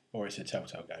enjoyed. Or it's a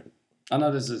Telltale game. I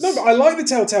know there's no, but I like the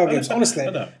Telltale games. Honestly,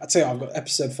 I tell you, I've got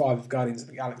episode 5 of Guardians of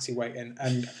the Galaxy waiting,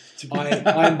 and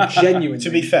I'm genuine. To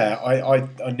be fair, I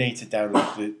need to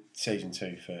download the season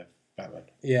 2 for Batman.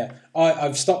 Yeah,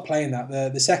 I've stopped playing that.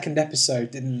 The second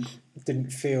episode didn't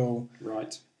feel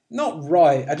right. Not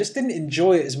right. I just didn't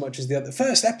enjoy it as much as the other. The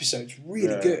first episode's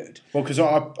really good. Well, because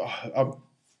I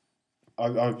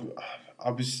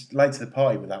was late to the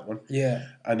party with that one. Yeah.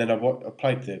 And then I got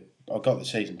the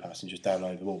season pass and just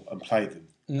downloaded them all and played them,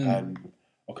 and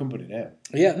I couldn't put it down.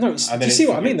 Yeah. No. Do you see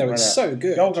what I mean? Though it's so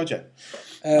good. Oh, gotcha.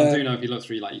 I do know if you look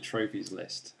through like your trophies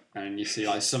list. And you see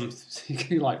like some,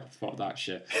 you like fuck that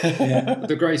shit. Yeah.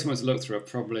 The greatest ones to look through are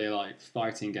probably like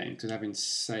fighting games because they have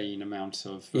insane amount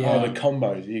of. The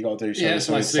combos you got to do.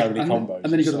 So many combos.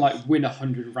 And then you got to like win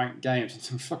 100 ranked games.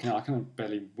 And fucking hell, I can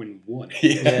barely win one.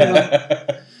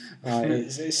 Yeah. I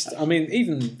mean,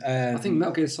 even I think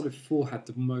Metal Gear Solid 4 had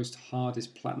the most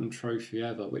hardest platinum trophy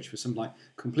ever, which was something like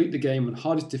complete the game on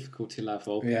hardest difficulty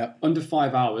level, under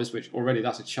 5 hours, which already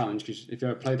that's a challenge because if you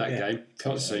ever played that game,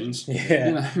 cutscenes,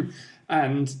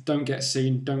 and don't get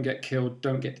seen, don't get killed,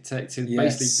 don't get detected,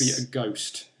 basically beat a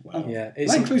ghost. Wow. Yeah,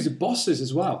 that includes the bosses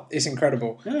as well. It's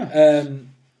incredible. Yeah.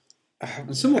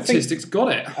 And some autistics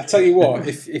got it. I tell you what,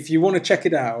 if you want to check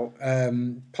it out,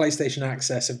 PlayStation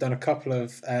Access have done a couple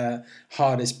of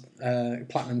hardest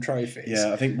platinum trophies.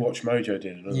 Yeah, I think Watch Mojo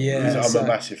did another one. I'm a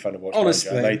massive fan of Watch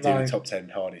honestly, Mojo. They did the top 10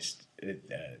 hardest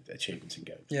achievements in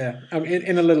games. Yeah, I mean,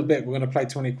 in a little bit we're going to play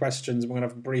 20 questions. We're going to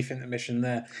have a brief intermission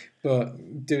there,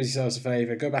 but do yourselves a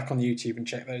favour, go back on YouTube and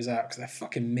check those out because they're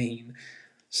fucking mean.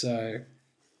 So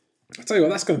I'll tell you what,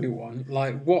 that's going to be one.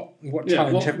 Like, what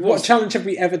challenge have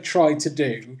we ever tried to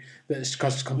do that's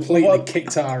completely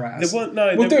kicked our ass? We'll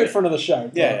do it for another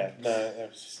show.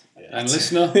 And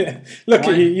listener, look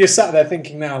at you. You're sat there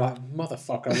thinking now, like,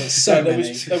 motherfucker. There's so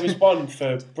many. There was one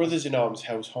for Brothers in Arms: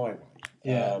 Hell's Highway.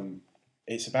 Yeah.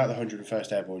 It's about the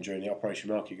 101st Airborne during the Operation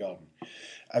Market Garden,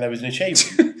 and there was an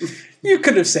achievement. You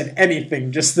could have said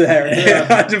anything just there,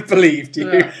 and I'd have believed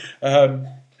you. Yeah.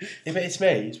 But it's me.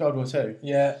 It's World War II.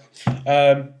 Yeah.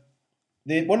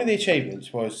 One of the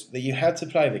achievements was that you had to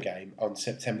play the game on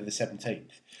September the 17th.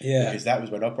 Yeah. Because that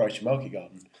was when Operation Market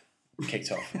Garden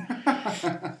kicked off.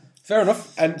 Fair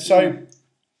enough. And so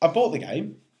I bought the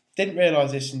game. Didn't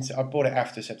realise this until I bought it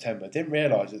after September. Didn't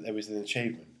realise that there was an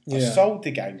achievement. I sold the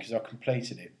game because I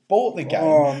completed it. Bought the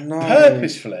game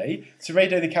purposefully to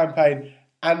redo the campaign.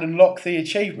 and unlock the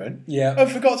achievement. Yeah.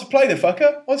 And forgot to play the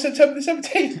fucker on September the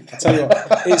 17th. I tell you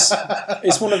what,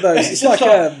 it's one of those. It's like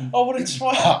oh, what a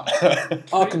twat.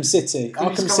 Arkham City. Can you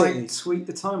Arkham just City. like, tweet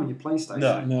the time on your PlayStation?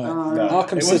 No. No.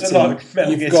 Arkham It wasn't City. like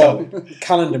Metal Gear You've got Solid.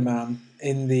 Calendar Man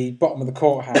in the bottom of the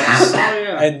courthouse. Oh,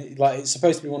 yeah. And like it's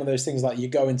supposed to be one of those things like you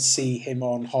go and see him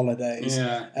on holidays,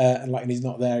 Yeah. and he's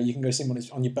not there. You can go see him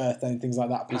on your birthday and things like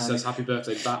that. He Apparently. says happy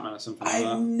birthday Batman or something like I've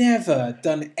that. never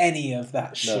done any of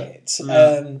that shit.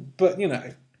 No. But you know,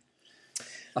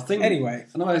 I think anyway.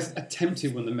 I know I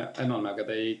attempted one of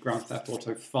the Grand Theft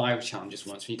Auto 5 challenges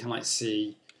once where you can like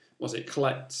see,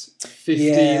 collect 50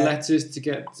 letters to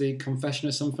get the confession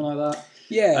or something like that.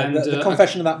 Yeah, And, the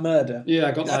confession of that murder. Yeah,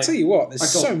 I got I'll tell you what, there's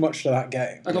so much to that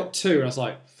game. I got 2 and I was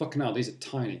like, fucking hell, these are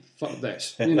tiny. Fuck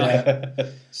this. You know.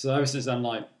 So ever since then,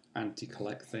 like,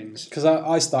 anti-collect things. Because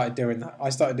I started doing that. I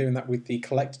started doing that with the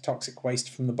collect toxic waste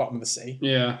from the bottom of the sea.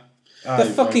 Yeah. The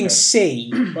fucking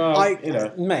sea. Well,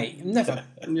 Mate, never.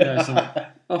 Yeah, so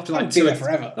after like I'd be there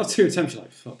forever. After 2 attempts, you're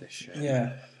like, fuck this shit.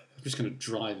 Yeah. I'm just going to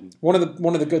drive and... One of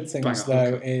the good things, Bang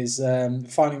though, it, is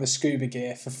finding the scuba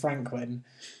gear for Franklin.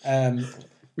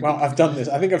 Well, I've done this.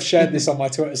 I think I've shared this on my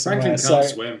Twitter somewhere. Franklin can't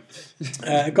swim.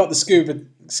 Got the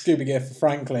scuba gear for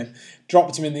Franklin,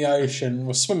 dropped him in the ocean,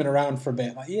 was swimming around for a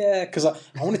bit. Like, yeah, because I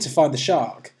wanted to find the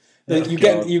shark. You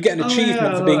get an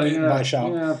achievement for being eaten by a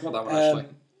shark. Yeah, I've got that one actually.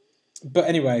 But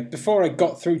anyway, before I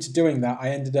got through to doing that, I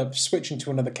ended up switching to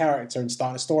another character and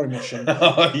starting a story mission.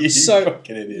 Oh, you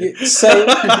fucking idiot. So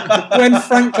when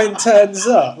Franklin turns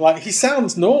up, like he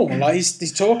sounds normal, like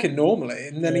he's talking normally,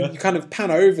 and then you kind of pan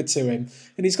over to him,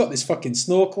 and he's got this fucking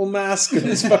snorkel mask and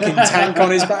this fucking tank on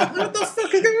his back. What the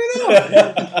fuck is going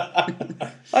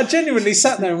on? I genuinely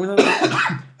sat there and went,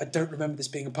 I don't remember this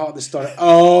being a part of the story.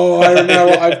 Oh, I know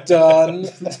what I've done.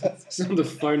 It's on the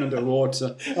phone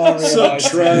underwater. Oh,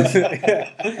 Trev.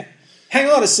 Hang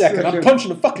on a second, I'm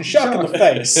punching a fucking shark in the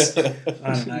face. I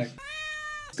don't know.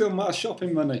 Still my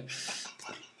shopping money.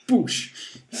 Boosh.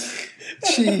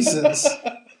 Jesus.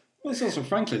 Well, it's also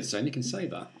Franklin saying you can say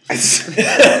that.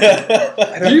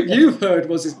 You've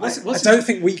heard I don't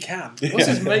think we can. What's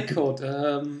his mate called?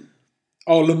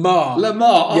 Lamar.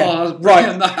 Lamar. Yeah, I was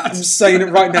right. that. I'm saying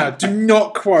it right now. Do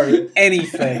not quote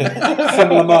anything from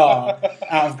Lamar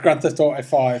out of Grand Theft Auto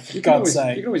 5. For God's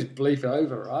sake. You can always bleep it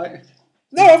over, right?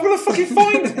 No, I'm going to fucking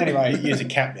find it. Anyway. Use a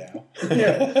cat meow.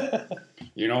 Yeah.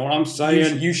 You know what I'm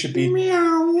saying? You should be...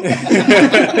 Meow.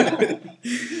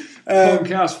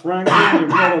 Podcast Franklin, you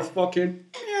motherfucking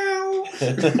meow.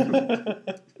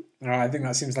 All right, I think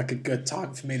that seems like a good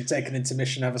time for me to take an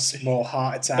intermission and have a small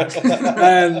heart attack.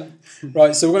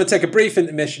 Right, so we're going to take a brief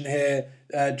intermission here,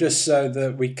 just so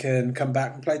that we can come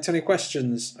back and play 20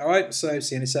 questions. All right, so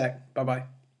see you in a sec. Bye-bye.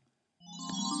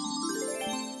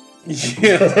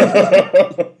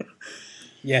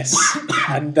 Yes,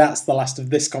 and that's the last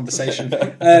of this conversation.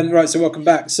 Right, so welcome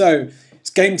back. So it's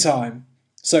game time.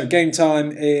 So game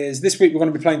time is this week. We're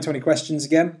going to be playing 20 questions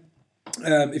again.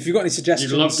 If you've got any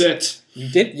suggestions, You loved it. You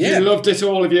did, yeah. You loved it,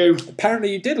 all of you.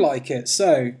 Apparently, you did like it.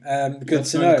 So good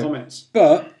to In know. the comments.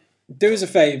 But do us a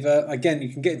favour. Again, you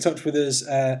can get in touch with us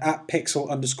at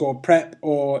pixel_prep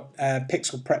or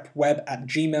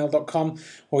pixelprepweb@gmail.com,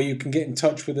 or you can get in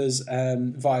touch with us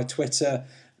via Twitter.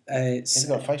 It's He's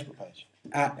got a Facebook page.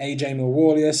 at AJ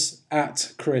Milwarlius,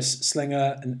 at Chris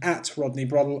Slinger, and at Rodney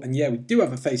Broddle. And yeah, we do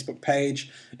have a Facebook page.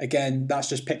 Again, that's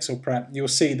just Pixel Prep. You'll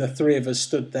see the three of us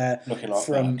stood there. Looking like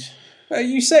from. bugs.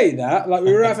 You say that, like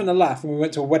we were having a laugh and we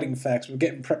went to a wedding fair because we were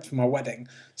getting prepped for my wedding.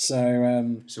 So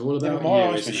It's all about My you,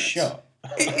 eyes isn't were it? shut.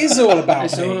 it is all about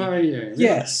It's me. all about you.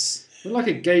 Yes. We're like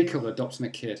a gay couple adopting a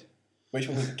kid. Which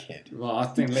one was a kid? Well, I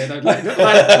think tell you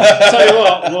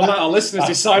what, we'll let our listeners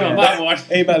decide on that one.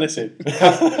 Email us in.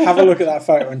 Have a look at that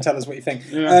photo and tell us what you think.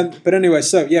 Yeah. But anyway,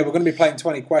 so yeah, we're going to be playing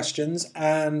 20 questions,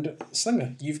 and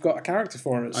Slinger, you've got a character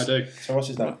for us. I do. So what's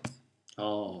his name?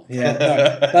 Oh. Yeah,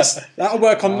 no, that'll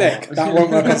work on Nick. That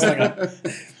won't work on Slinger.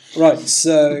 Right,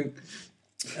 so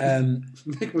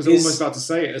Nick was almost about to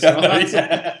say it as well.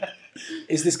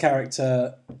 is this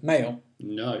character male?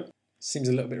 No. Seems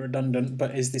a little bit redundant,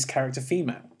 but is this character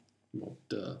female? Well,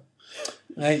 duh.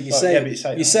 You Well, say yeah, but you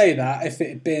say that. say that if it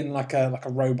had been like a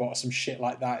robot or some shit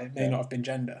like that, it may not have been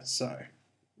gender. So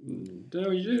No,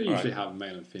 you do usually have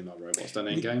male and female robots, don't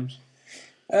they, in games?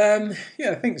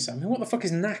 yeah, I think so. I mean, what the fuck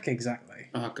is knack exactly?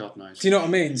 Oh, God knows. Do you know what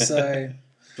I mean? So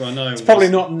But I know it's probably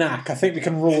not knack. I think we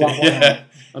can rule that one out.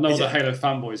 I know the Halo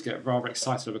fanboys get rather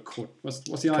excited over what's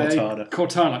the IA? Cortana.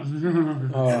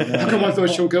 Cortana. Oh no, How come I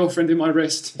thought your girlfriend in my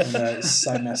wrist? no, it's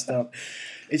so messed up.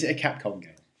 Is it a Capcom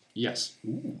game? Yes.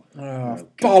 Oh,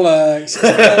 bollocks.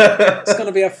 It's going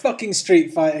to be a fucking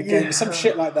Street Fighter game, some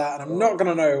shit like that, and I'm not going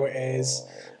to know who it is.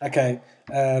 Okay,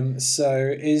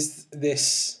 so is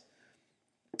this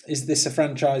a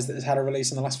franchise that has had a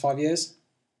release in the last 5 years?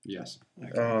 Yes.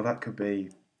 Okay. Oh, that could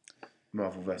be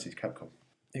Marvel vs. Capcom.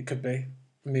 It could be.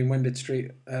 I mean, when did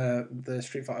the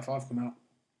Street Fighter 5 come out?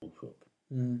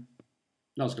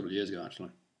 That was a couple of years ago, actually.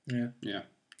 Yeah. Yeah.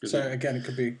 So again, it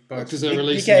could be both. Because they're You're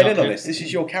releasing getting in on this. This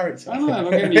is your character. I know. I'm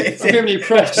giving you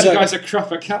props because you guys are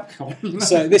crap at Capcom.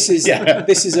 So this is a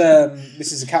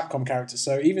Capcom character.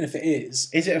 So even if it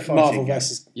is it a fighting Marvel game?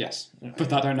 versus Yes, but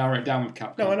that don't narrow it down with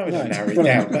Capcom. No, I know it doesn't narrow it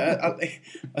down, but I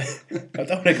don't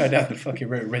want to go down the fucking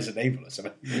route of Resident Evil or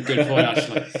something. Good point,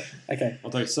 actually. Okay.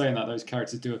 Although saying that, those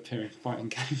characters do appear in fighting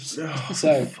games.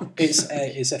 So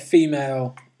it's a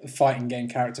female fighting game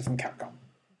character from Capcom.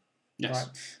 Yes.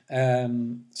 Right.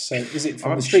 So is it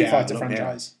from I'm the Street shouting, Fighter look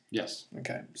franchise? Yes.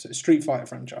 Okay. So it's Street Fighter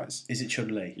franchise. Is it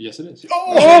Chun-Li? Yes, it is.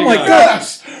 Oh my god!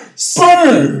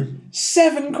 Boom!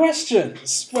 7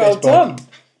 questions. Well done.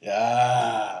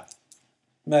 Yeah.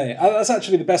 Mate, that's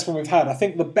actually the best one we've had. I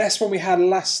think the best one we had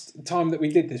last time that we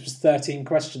did this was 13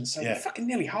 questions. So we fucking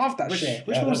nearly halved that shit.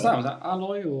 Which one was that? Was that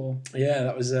Alloy or? Yeah,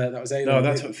 that was Aloy. No,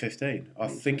 that took 15. I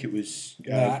think it was...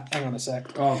 Nah, hang on a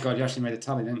sec. Oh god, you actually made a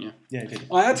tally, didn't you? Yeah, it did.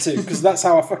 I had to, because that's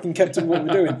how I fucking kept on what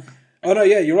we're doing. Oh no,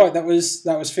 yeah, you're right. That was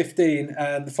 15,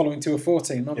 and the following 2 are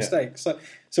 14. My mistake. So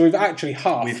we've actually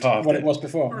halved what it was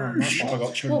before. Oh, nice I one.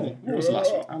 got Chun-Li. What was the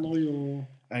last one? Alloy or?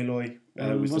 Aloy.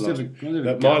 Was what's the the last other- one. what's the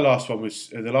other My guy? last one was...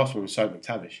 the last one was Soap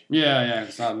McTavish. Yeah,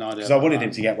 because I had no idea. Because I wanted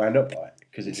him to get wound up by it.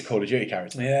 Because it's a Call of Duty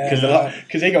character. Yeah.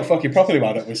 Because he got fucking properly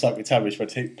wound up with Soap McTavish when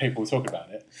people were talking about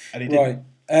it. And he didn't.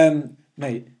 Right.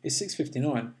 Mate, it's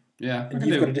 6:59. Yeah, And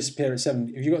you've got to disappear at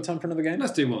 7. Have you got time for another game?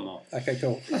 Let's do one more. Okay,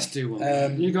 cool. Let's do one more.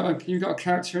 You got a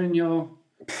character in your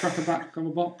crackerback on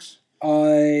the box?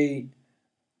 I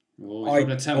Oh, I- you're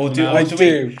having a temple I now. do.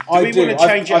 Do we want to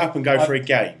change it up and go for a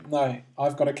game? No,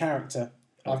 I've got a character.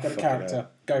 I've got a fucking character.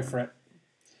 Go for it.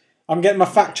 I'm getting my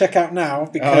fact check out now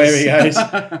because Oh, here he goes.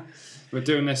 We're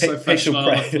doing this so Pixel professional on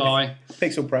the prep. fly.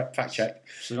 Pixel prep, fact check.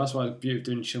 So that's why the beauty of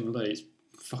doing Chun-Li is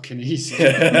fucking easy.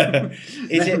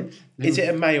 Is it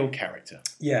a male character?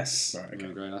 yes. Right, okay.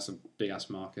 Okay, that's a big ass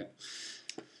market.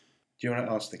 Do you want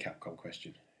to ask the Capcom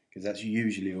question? Because that's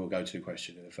usually your go-to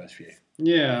question in the first few.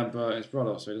 Yeah, but it's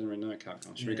brother, so he doesn't really know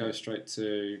Capcom. Should we go straight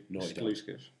to Naughty Dog.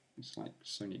 exclusive? It's like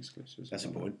Sony exclusives. That's a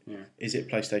point. Yeah. Is it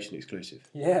PlayStation exclusive?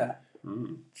 Yeah.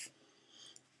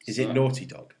 Is it Naughty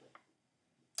Dog?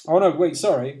 Oh no, wait,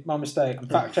 sorry, my mistake. I'm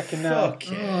fact checking now. Fuck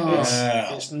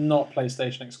yeah. It's not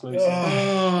PlayStation exclusive.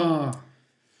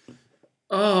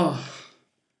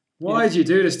 Why did you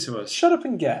do this to us? Shut up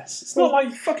and guess. It's Well, not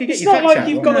like fucking get it's your not facts like out,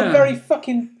 you've well. got a Yeah. very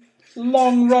fucking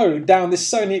long road down this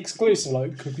Sony exclusive.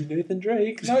 Like could be Nathan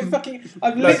Drake. No, fucking.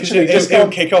 I've No, 'cause literally just it'll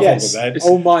gone, kick off yes. on them then.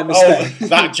 Oh my mistake. Oh,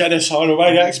 that genocidal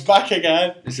maniac's back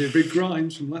again. Is it Rick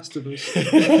Grimes from Last of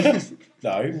Us?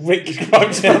 No. Rick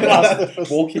Grimes from Last of Us.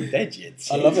 Walking Dead, yet.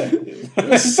 I love it.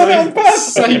 It's done it on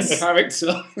purpose. Same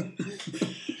character.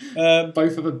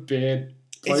 Both have a beard.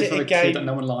 Is Both it have a a game- kid that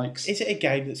no one likes. Is it a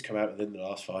game that's come out within the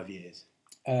last 5 years?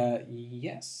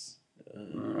 Yes.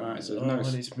 Right, so Oh, no,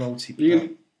 and it's multi-player. you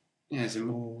can, yeah, it's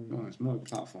more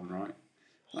platform, right?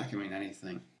 That can mean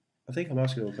anything. I think I'm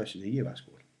asking all the questions that you asked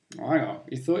for. Oh, hang on.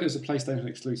 You thought it was a PlayStation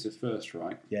exclusive first,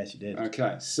 right? Yes, you did.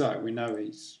 Okay, so we know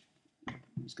it's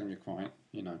going to be quite,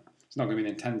 it's not going to be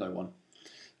a Nintendo one.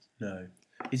 No.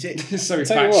 Is it? So he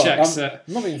Tell you fact what, checks I'm it.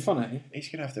 not being funny. He's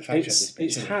going to have to fact check this.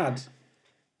 It's had.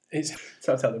 It's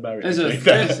That's how the marriage. Is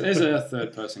a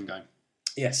third person game.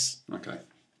 yes. Okay.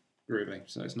 Groovy.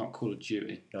 So it's not Call of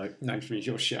Duty. No. Which means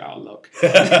you're shit out of luck.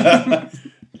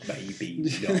 Maybe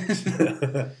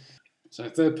not. So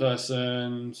third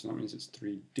person, so that means it's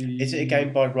 3D. Is it a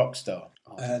game by Rockstar?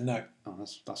 No. Oh,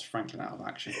 that's Franklin out of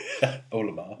action.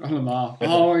 Olimar. Oh, Lamar.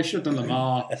 Oh, I should have done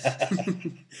Lamar. Do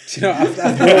you know, after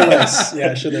all this,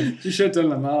 yeah, I should have. You should have done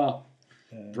Lamar.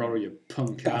 Bro, you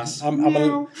punk ass. I'm a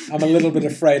little bit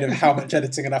afraid of how much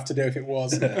editing I'd have to do if it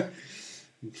was.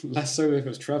 Less so if it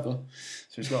was Trevor.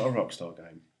 So it's not a Rockstar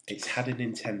game. It's had a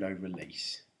Nintendo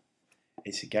release.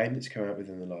 It's a game that's come out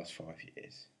within the last 5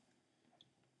 years.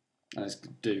 And it's a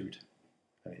dude.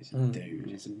 And it's a dude.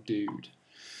 It's a dude.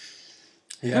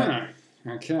 Yeah.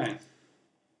 Huh. Okay.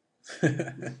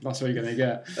 That's what you're going to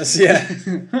get. Yeah.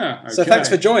 Huh, okay. So thanks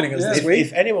for joining us this If, week.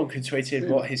 if anyone could tweet in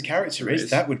what his character is,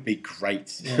 that would be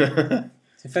great.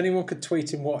 If anyone could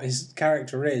tweet him what his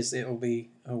character is, it'll be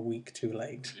a week too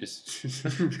late.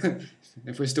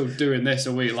 If we're still doing this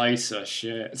a week later,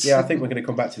 shit. Yeah, I think we're going to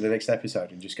come back to the next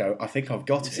episode and just go, I think I've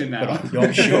got It's it, in but now. I'm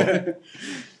not sure.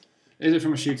 Is it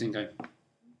from a shooting game?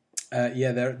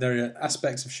 Yeah, there are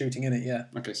aspects of shooting in it. Yeah.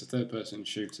 Okay, so third-person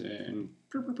shooting.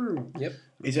 Yep.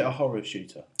 Is it a horror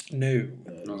shooter? No.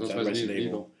 No, Is that's that Resident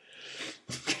Evil.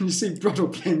 Can you see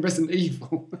Brodwell playing Resident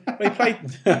Evil? He played.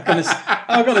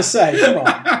 I'm gonna say, come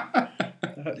on.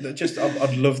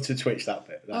 I'd love to twitch that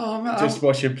bit. Oh, man, Just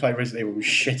watch him play Resident Evil and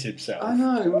shit himself. I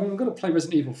know. We've got to play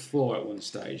Resident Evil 4 at one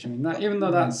stage. I mean, even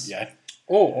though that's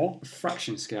Or a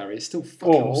fraction scary, it's still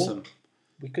fucking awesome.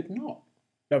 we could not.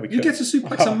 No, we You could. get to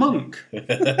suplex a monk.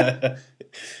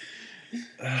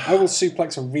 I will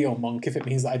suplex a real monk if it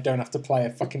means that I don't have to play a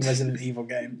fucking Resident Evil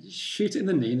game. You shoot it in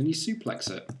the knee and then you suplex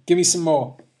it. Give me some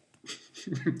more.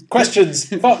 Questions.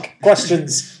 Fuck.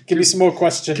 Questions. Give me some more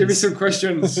questions. Give me some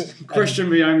questions. Question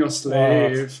me, I'm your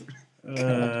slave.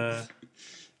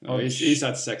 He's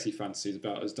had sexy fantasies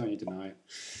about us, don't you deny it?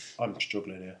 I'm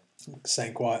struggling here.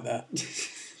 Staying quiet there.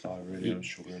 I really am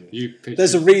struggling here.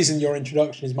 There's a reason your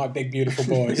introduction is My Big Beautiful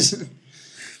Boys.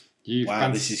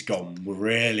 Wow, this has gone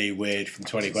really weird from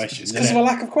 20 questions. Because of a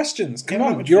lack of questions. Come Yeah,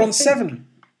 on, but you're I on think- 7.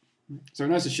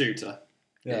 So it's a shooter.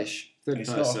 Yeah. Ish. Third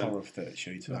It's person. not a horror third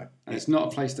shooter. No. And it's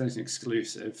not a PlayStation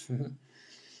exclusive.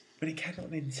 But it came on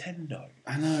Nintendo.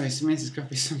 I know, it means it's got to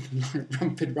be something like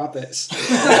Rampant Rabbits.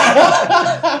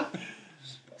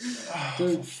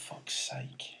 For fuck's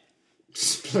sake.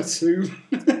 Splatoon.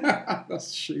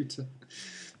 That's a shooter.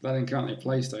 That didn't count a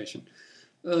PlayStation.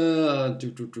 Is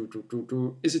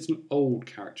it an old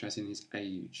character as in his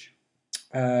age?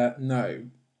 No.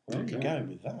 Where are you going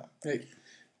with that?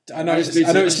 I know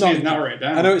it's not. Narrow it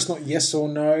down. I know it's not yes or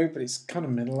no, but it's kind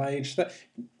of middle aged.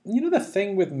 You know the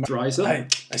thing with Dreiser?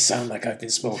 I sound like I've been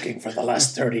smoking for the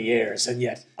last 30 years, and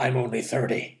yet I'm only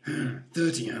 30.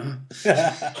 30, huh?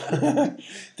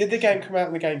 Did the game come out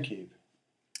on the GameCube?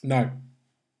 No.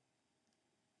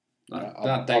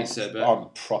 That dates it, but I'm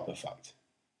proper fucked.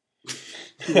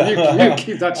 you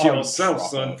keep that to I'm yourself,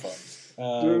 son. proper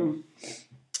fucked.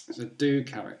 It's a do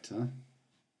character.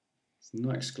 It's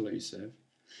not exclusive.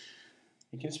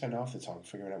 You can spend half the time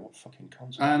figuring out what fucking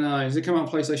console. I know. Does it come out on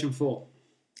PlayStation 4?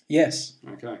 Yes.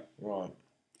 Okay. Right.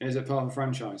 Is it part of a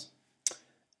franchise?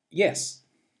 Yes.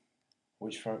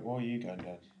 What are you going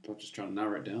down? I'm just trying to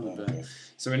narrow it down a bit. Okay.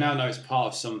 So we now know it's part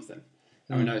of something.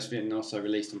 And we know it's being also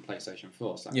released on PlayStation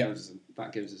 4. So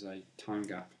that gives us a time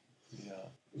gap. Yeah.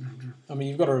 I mean,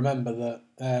 you've got to remember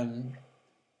that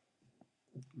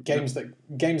games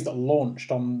that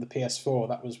launched on the PS4,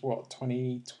 that was what,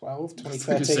 2012,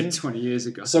 2013? 20 years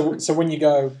ago. So when you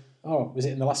go, oh, was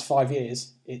it in the last 5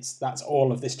 years? That's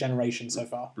all of this generation so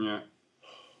far. Yeah.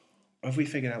 Have we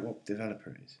figured out what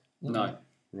developer it is? No.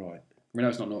 Right. We know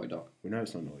it's not Naughty Dog. We know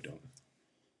it's not Naughty Dog.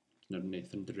 No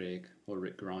Nathan Drake or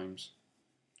Rick Grimes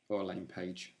or Elaine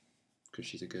Page because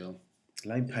she's a girl.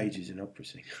 Elaine Page is an opera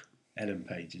singer. Ellen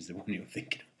Page is the one you're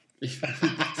thinking of.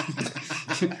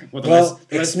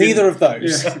 It's neither of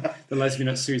those. Yeah, the lesbian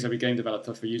that sues every game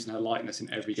developer for using her likeness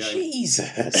in every game. Jesus.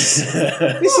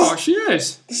 She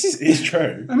is. It's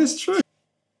true. And it's true.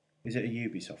 Is it a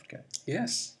Ubisoft game?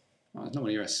 Yes. Oh, it's not one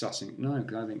of your Assassin's... No,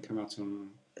 because that didn't come out on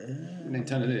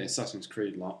Nintendo, did it? Assassin's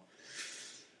Creed lot.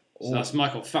 So that's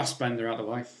Michael Fassbender out of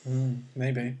the way.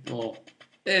 Maybe. Or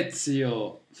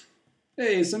Ezio.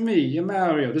 Hey, it's me, you're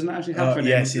Mario. Doesn't that actually happen?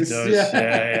 Yes, it does.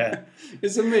 Yeah.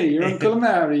 It's me, your Uncle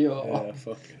Mario. Yeah,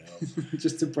 fucking hell.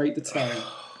 Just to break the tone.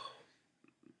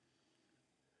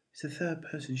 It's a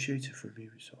third-person shooter from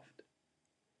Ubisoft.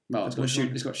 Well,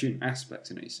 it's got shooting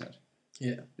aspects in it, he said.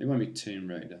 Yeah. It won't be Tomb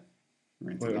Raider.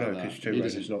 Well, no, because Tomb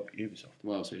Raider's not Ubisoft.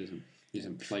 Well, so he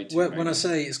doesn't play Tomb Raider. When I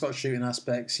say it's got shooting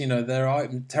aspects, there are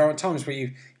times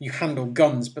where you handle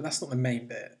guns, but that's not the main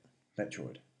bit.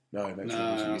 Metroid. No,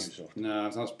 Metroid wasn't Ubisoft. No,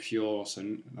 that's pure. So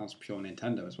that's pure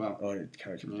Nintendo as well. Oh,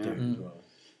 character was Doom as well.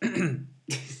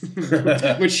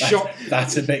 Which shocked.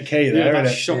 That's a bit key there, that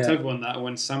isn't it? shocked everyone that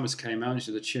when Samus came out and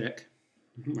she's a chick.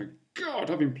 Oh my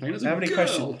god, I've been playing as a girl. How many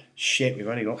questions? Shit, we've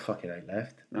only got fucking 8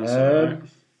 left. That's alright.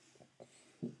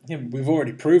 Yeah, we've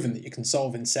already proven that you can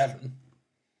solve in 7.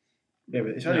 Yeah,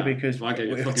 but it's only because... Well, I gave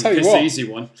you a I'll fucking tell you piss what. easy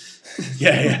one.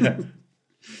 Yeah.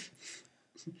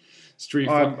 Street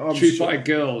I'm Fighter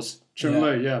Girls.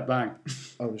 Chun-Li, yeah, bang.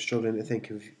 I'm struggling to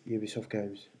think of Ubisoft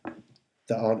games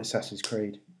that aren't Assassin's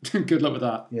Creed. Good luck with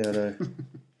that. Yeah, I know.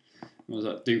 What was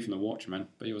that dude from the Watchmen?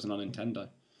 But he wasn't on Nintendo.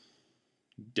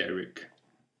 Derek.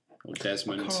 Or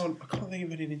Desmond. I can't think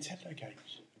of any Nintendo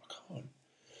games. I can't.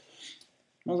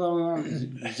 What was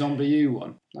that Zombie U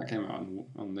one? That came out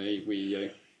on the Wii U.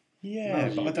 Yeah,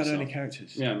 No, but I don't know Ubisoft. any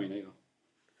characters. Yeah, me neither.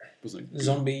 Wasn't it?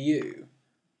 Zombie U.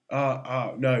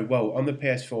 No, well, on the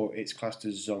PS4, it's classed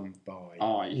as Zombie.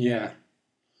 Yeah.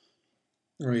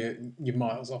 Or you're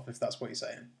miles off if that's what you're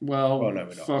saying. Well, no, we're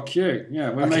not. Fuck you.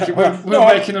 Yeah, we're Okay.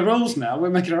 making the rules now.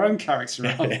 We're making our own character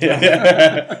out.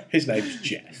 His name's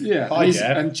Jeff. Yeah, Hi,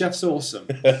 Jeff. and Jeff's awesome.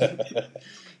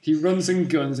 He runs and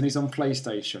guns and he's on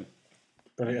PlayStation.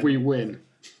 Brilliant. We win.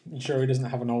 You sure he doesn't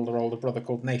have an older brother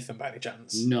called Nathan by any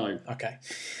chance? No. Okay.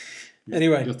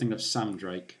 Anyway. You're thinking of Sam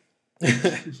Drake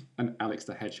and Alex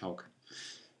the Hedgehog.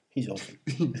 He's awesome.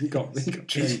 he got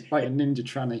trained like a ninja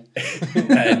tranny.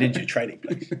 At a ninja training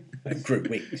place. Grew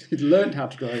wings. He'd learned how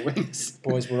to grow wings.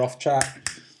 Boys, we're off track.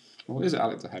 What is it,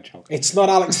 Alex the Hedgehog? It's not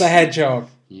Alex the Hedgehog.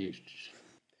 You.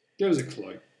 Give us a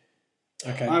clue.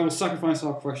 Okay. I will sacrifice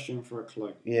our question for a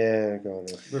clue. Yeah, go on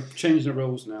then. We're changing the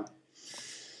rules now.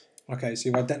 Okay, so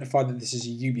you've identified that this is a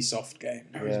Ubisoft game.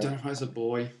 No, we identify as a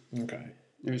boy. Okay.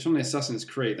 If it's from the Assassin's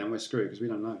Creed, then we're screwed because we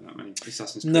don't know that many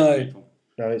Assassin's Creed No. people.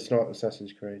 No, it's not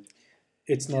Assassin's Creed.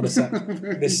 It's not this.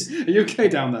 Are you okay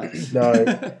down there?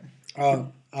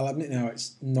 No. I'll admit now,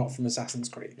 it's not from Assassin's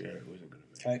Creed. Yeah, it wasn't going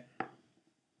to be. Okay.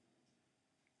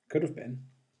 Could have been.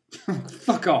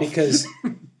 Fuck off. Because,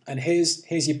 and here's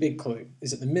your big clue,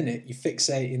 is at the minute you're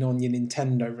fixating on your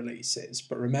Nintendo releases,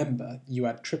 but remember, you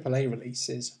had AAA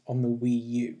releases on the Wii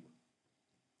U.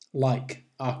 Like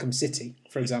Arkham City,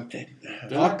 for example.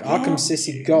 Arkham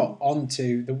City got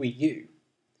onto the Wii U.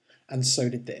 And so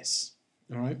did this.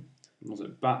 Alright? Was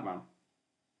it Batman?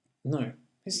 No.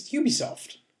 It's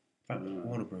Ubisoft.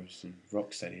 Warner Bros. And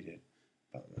Rocksteady did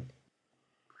Batman.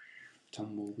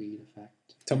 Tumbleweed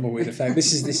effect. Tumbleweed effect.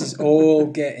 This is all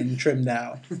getting trimmed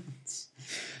out.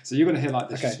 So you're gonna hear like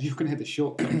this. Okay. You're gonna hear the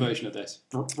shortcut version of this.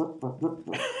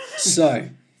 So,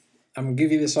 I'm going to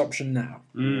give you this option now.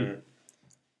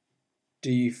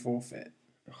 Do you forfeit?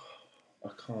 I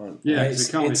can't. Yeah, It's-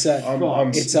 because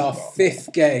it's our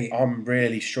fifth game. I'm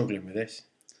really struggling with this.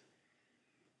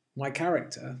 My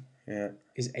character Yeah.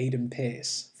 is Aidan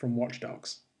Pierce from Watch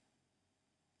Dogs.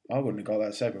 I wouldn't have got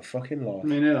that save my fucking life. I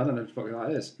mean, I don't know what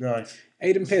that is. No.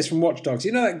 Aidan Pierce from Watch Dogs.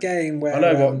 You know that game where... I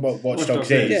know what Watch Dogs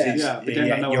is. Yeah. Yeah, the game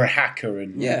that no you're one- a hacker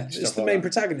and Yeah, stuff it's the like main that.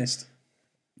 protagonist.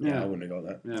 Yeah, I wouldn't have got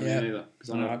that. yeah, me Yeah. neither. Because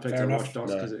I Alright, picked fair up enough. Watch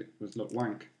Dogs No. because it was looked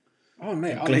wank. Oh,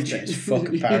 mate, I loved Glitchy as it. fuck,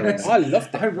 apparently. I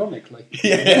loved it. Ironically.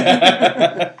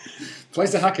 Yeah.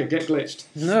 Plays the hacker, get glitched.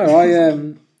 No, I...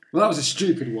 Well, that was a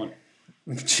stupid one.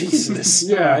 Jesus.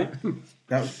 Yeah. Right.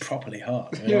 That was properly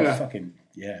hard. I mean, Yeah. I fucking,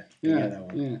 yeah. Yeah, that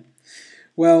one. yeah.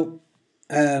 Well,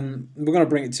 we're going to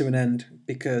bring it to an end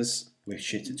because We're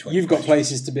shit at 20. you've got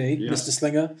places to be, Yeah. Mr.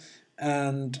 Slinger,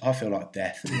 and... I feel like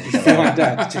death. I feel like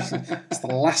that. It's the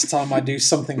last time I do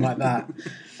something like that.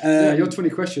 Yeah, your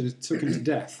 20 questions took him to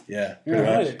death. Yeah. Yeah.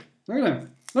 pretty much. Right. Look at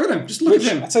him. Look at him. Just look Which,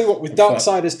 at him. I tell you what, with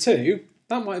Darksiders 2,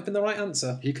 that might have been the right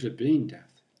answer. He could have been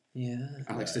death. Yeah.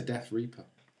 Alex the Death Reaper.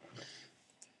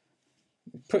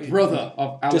 Put, Brother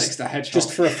of Alex just, the Hedgehog.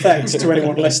 just for effect to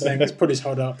anyone listening, let's put his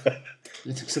hood up. It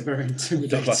looks a very Looks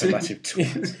intimidating. like a massive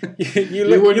twat.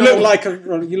 You would look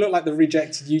not- like the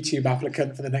rejected YouTube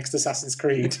applicant for the next Assassin's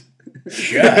Creed.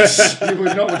 Yes. You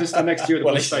would not want to stand next to you at the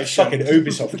Well, police it's a station. fucking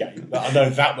Ubisoft game that I know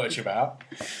that much about.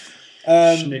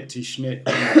 Schnitty schnit.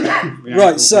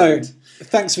 Right, so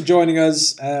thanks for joining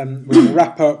us. We're going to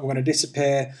wrap up. We're going to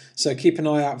disappear. So keep an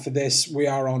eye out for this. We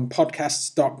are on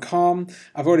podcasts.com.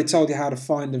 I've already told you how to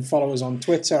find and follow us on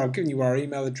Twitter. I've given you our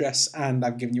email address and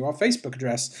I've given you our Facebook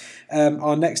address.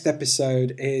 Our next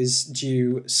episode is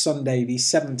due Sunday, the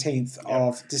 17th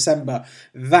of December.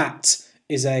 That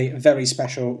is a very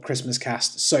special Christmas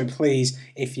cast. So please,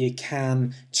 if you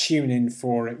can, tune in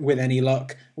for it. With any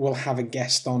luck, we'll have a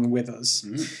guest on with us.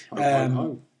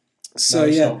 So No,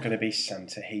 it's yeah, not going to be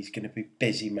Santa. He's going to be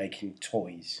busy making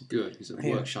toys. Good. He's a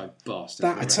workshop bastard.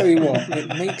 that I tell you what, it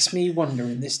makes me wonder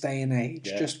in this day and age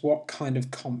Yeah. just what kind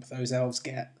of comp those elves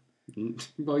get.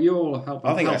 Well, you're all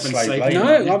helping. I think that's slave save labour.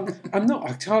 them, No, aren't you? I'm not.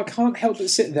 I can't help but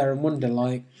sit there and wonder,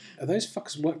 like, are those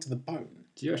fuckers worked to the bone?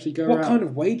 Do you actually go What around? kind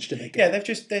of wage do they Yeah, get?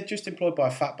 they're just employed by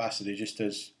a fat bastard who just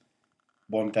does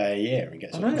one day a year and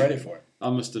gets all I the know. credit for it. I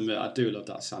must admit, I do love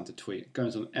that Santa tweet. It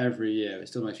goes on every year. It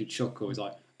still makes you chuckle. He's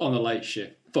like, on the late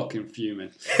shift, fucking fuming.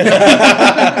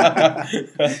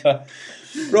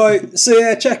 Right, so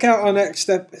yeah, check out our next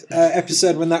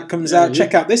episode when that comes out.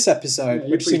 Check out this episode,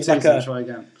 which seems like try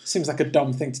again. a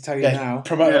dumb thing to tell you now.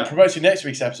 Promoting next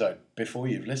week's episode before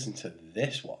you've listened to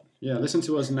this one. Yeah, listen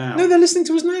to us now. No, they're listening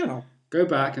to us now. Go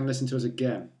back and listen to us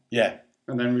again. Yeah,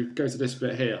 And then we go to this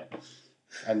bit here.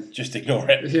 and just ignore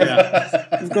it.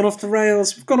 Yeah. We've gone off the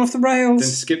rails. We've gone off the Then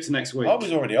rails. skip to next week. I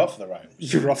was already off the rails.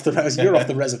 You're off the rails. You're off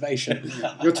the reservation.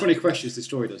 Your 20 questions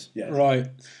destroyed us. Yeah. Right.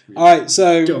 All right.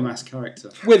 So Dumbass character.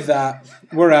 with that,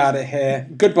 we're out of here.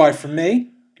 Goodbye from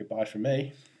me. Goodbye from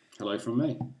me. Hello from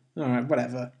me. All right,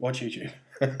 whatever. Watch YouTube.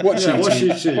 Watch Yeah, YouTube. watch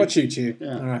YouTube. Watch YouTube.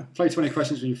 Yeah. All right. Play 20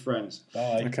 questions with your friends.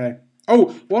 Bye. Okay.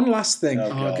 Oh, one last thing. Oh,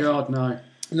 Oh, God, no.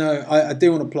 No, I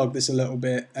do want to plug this a little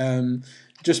bit,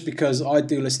 just because I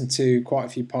do listen to quite a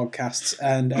few podcasts,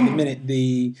 and at the minute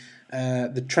the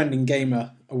Trending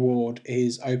Gamer Award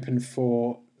is open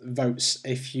for votes.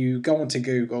 If you go onto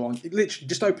Google, literally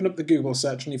just open up the Google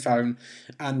search on your phone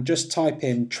and just type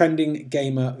in Trending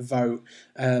Gamer Vote.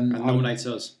 And nominate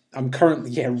us. I'm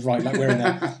currently like we're in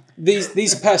there. These Have you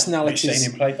personalities.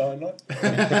 seen him play Dying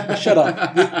Light? Shut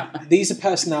up. These are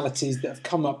personalities that have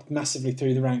come up massively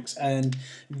through the ranks, and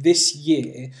this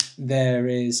year there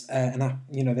is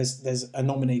there's a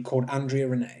nominee called Andrea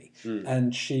Renee,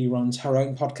 and she runs her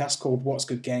own podcast called What's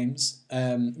Good Games,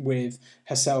 with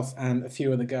herself and a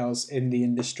few other girls in the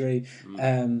industry.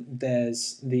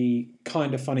 There's the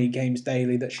Kind of Funny Games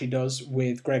Daily that she does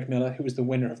with Greg Miller, who was the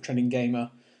winner of Trending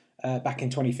Gamer back in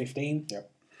 2015.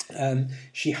 Yep.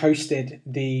 She hosted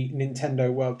the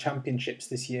Nintendo World Championships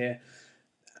this year,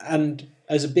 and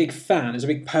as a big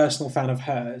personal fan of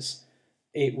hers,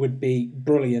 it would be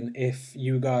brilliant if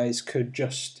you guys could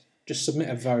just submit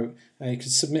a vote. You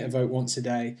could submit a vote once a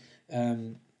day.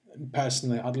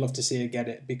 Personally, I'd love to see her get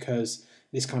it, because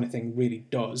this kind of thing really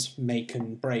does make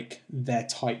and break their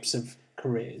types of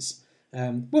careers.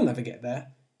 We'll never get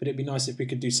there, but it'd be nice if we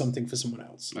could do something for someone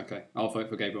else. Okay, I'll vote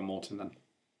for Gabriel Morton then.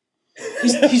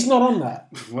 He's not on that.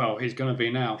 Well, he's going to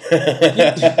be now.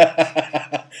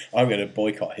 I'm going to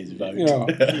boycott his vote. You know,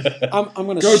 I'm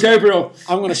going to Go, Gabriel!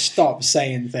 I'm going to stop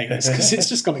saying things because it's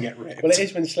just going to get ripped. Well, it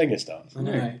is when Slinger starts. I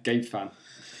know. Gabe fan.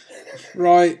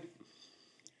 Right.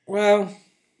 Well,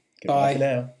 Goodbye bye. for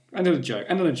now. End of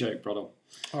the joke, brother.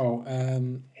 Oh,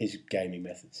 His gaming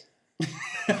methods.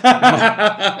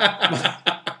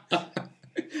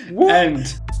 what?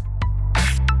 End.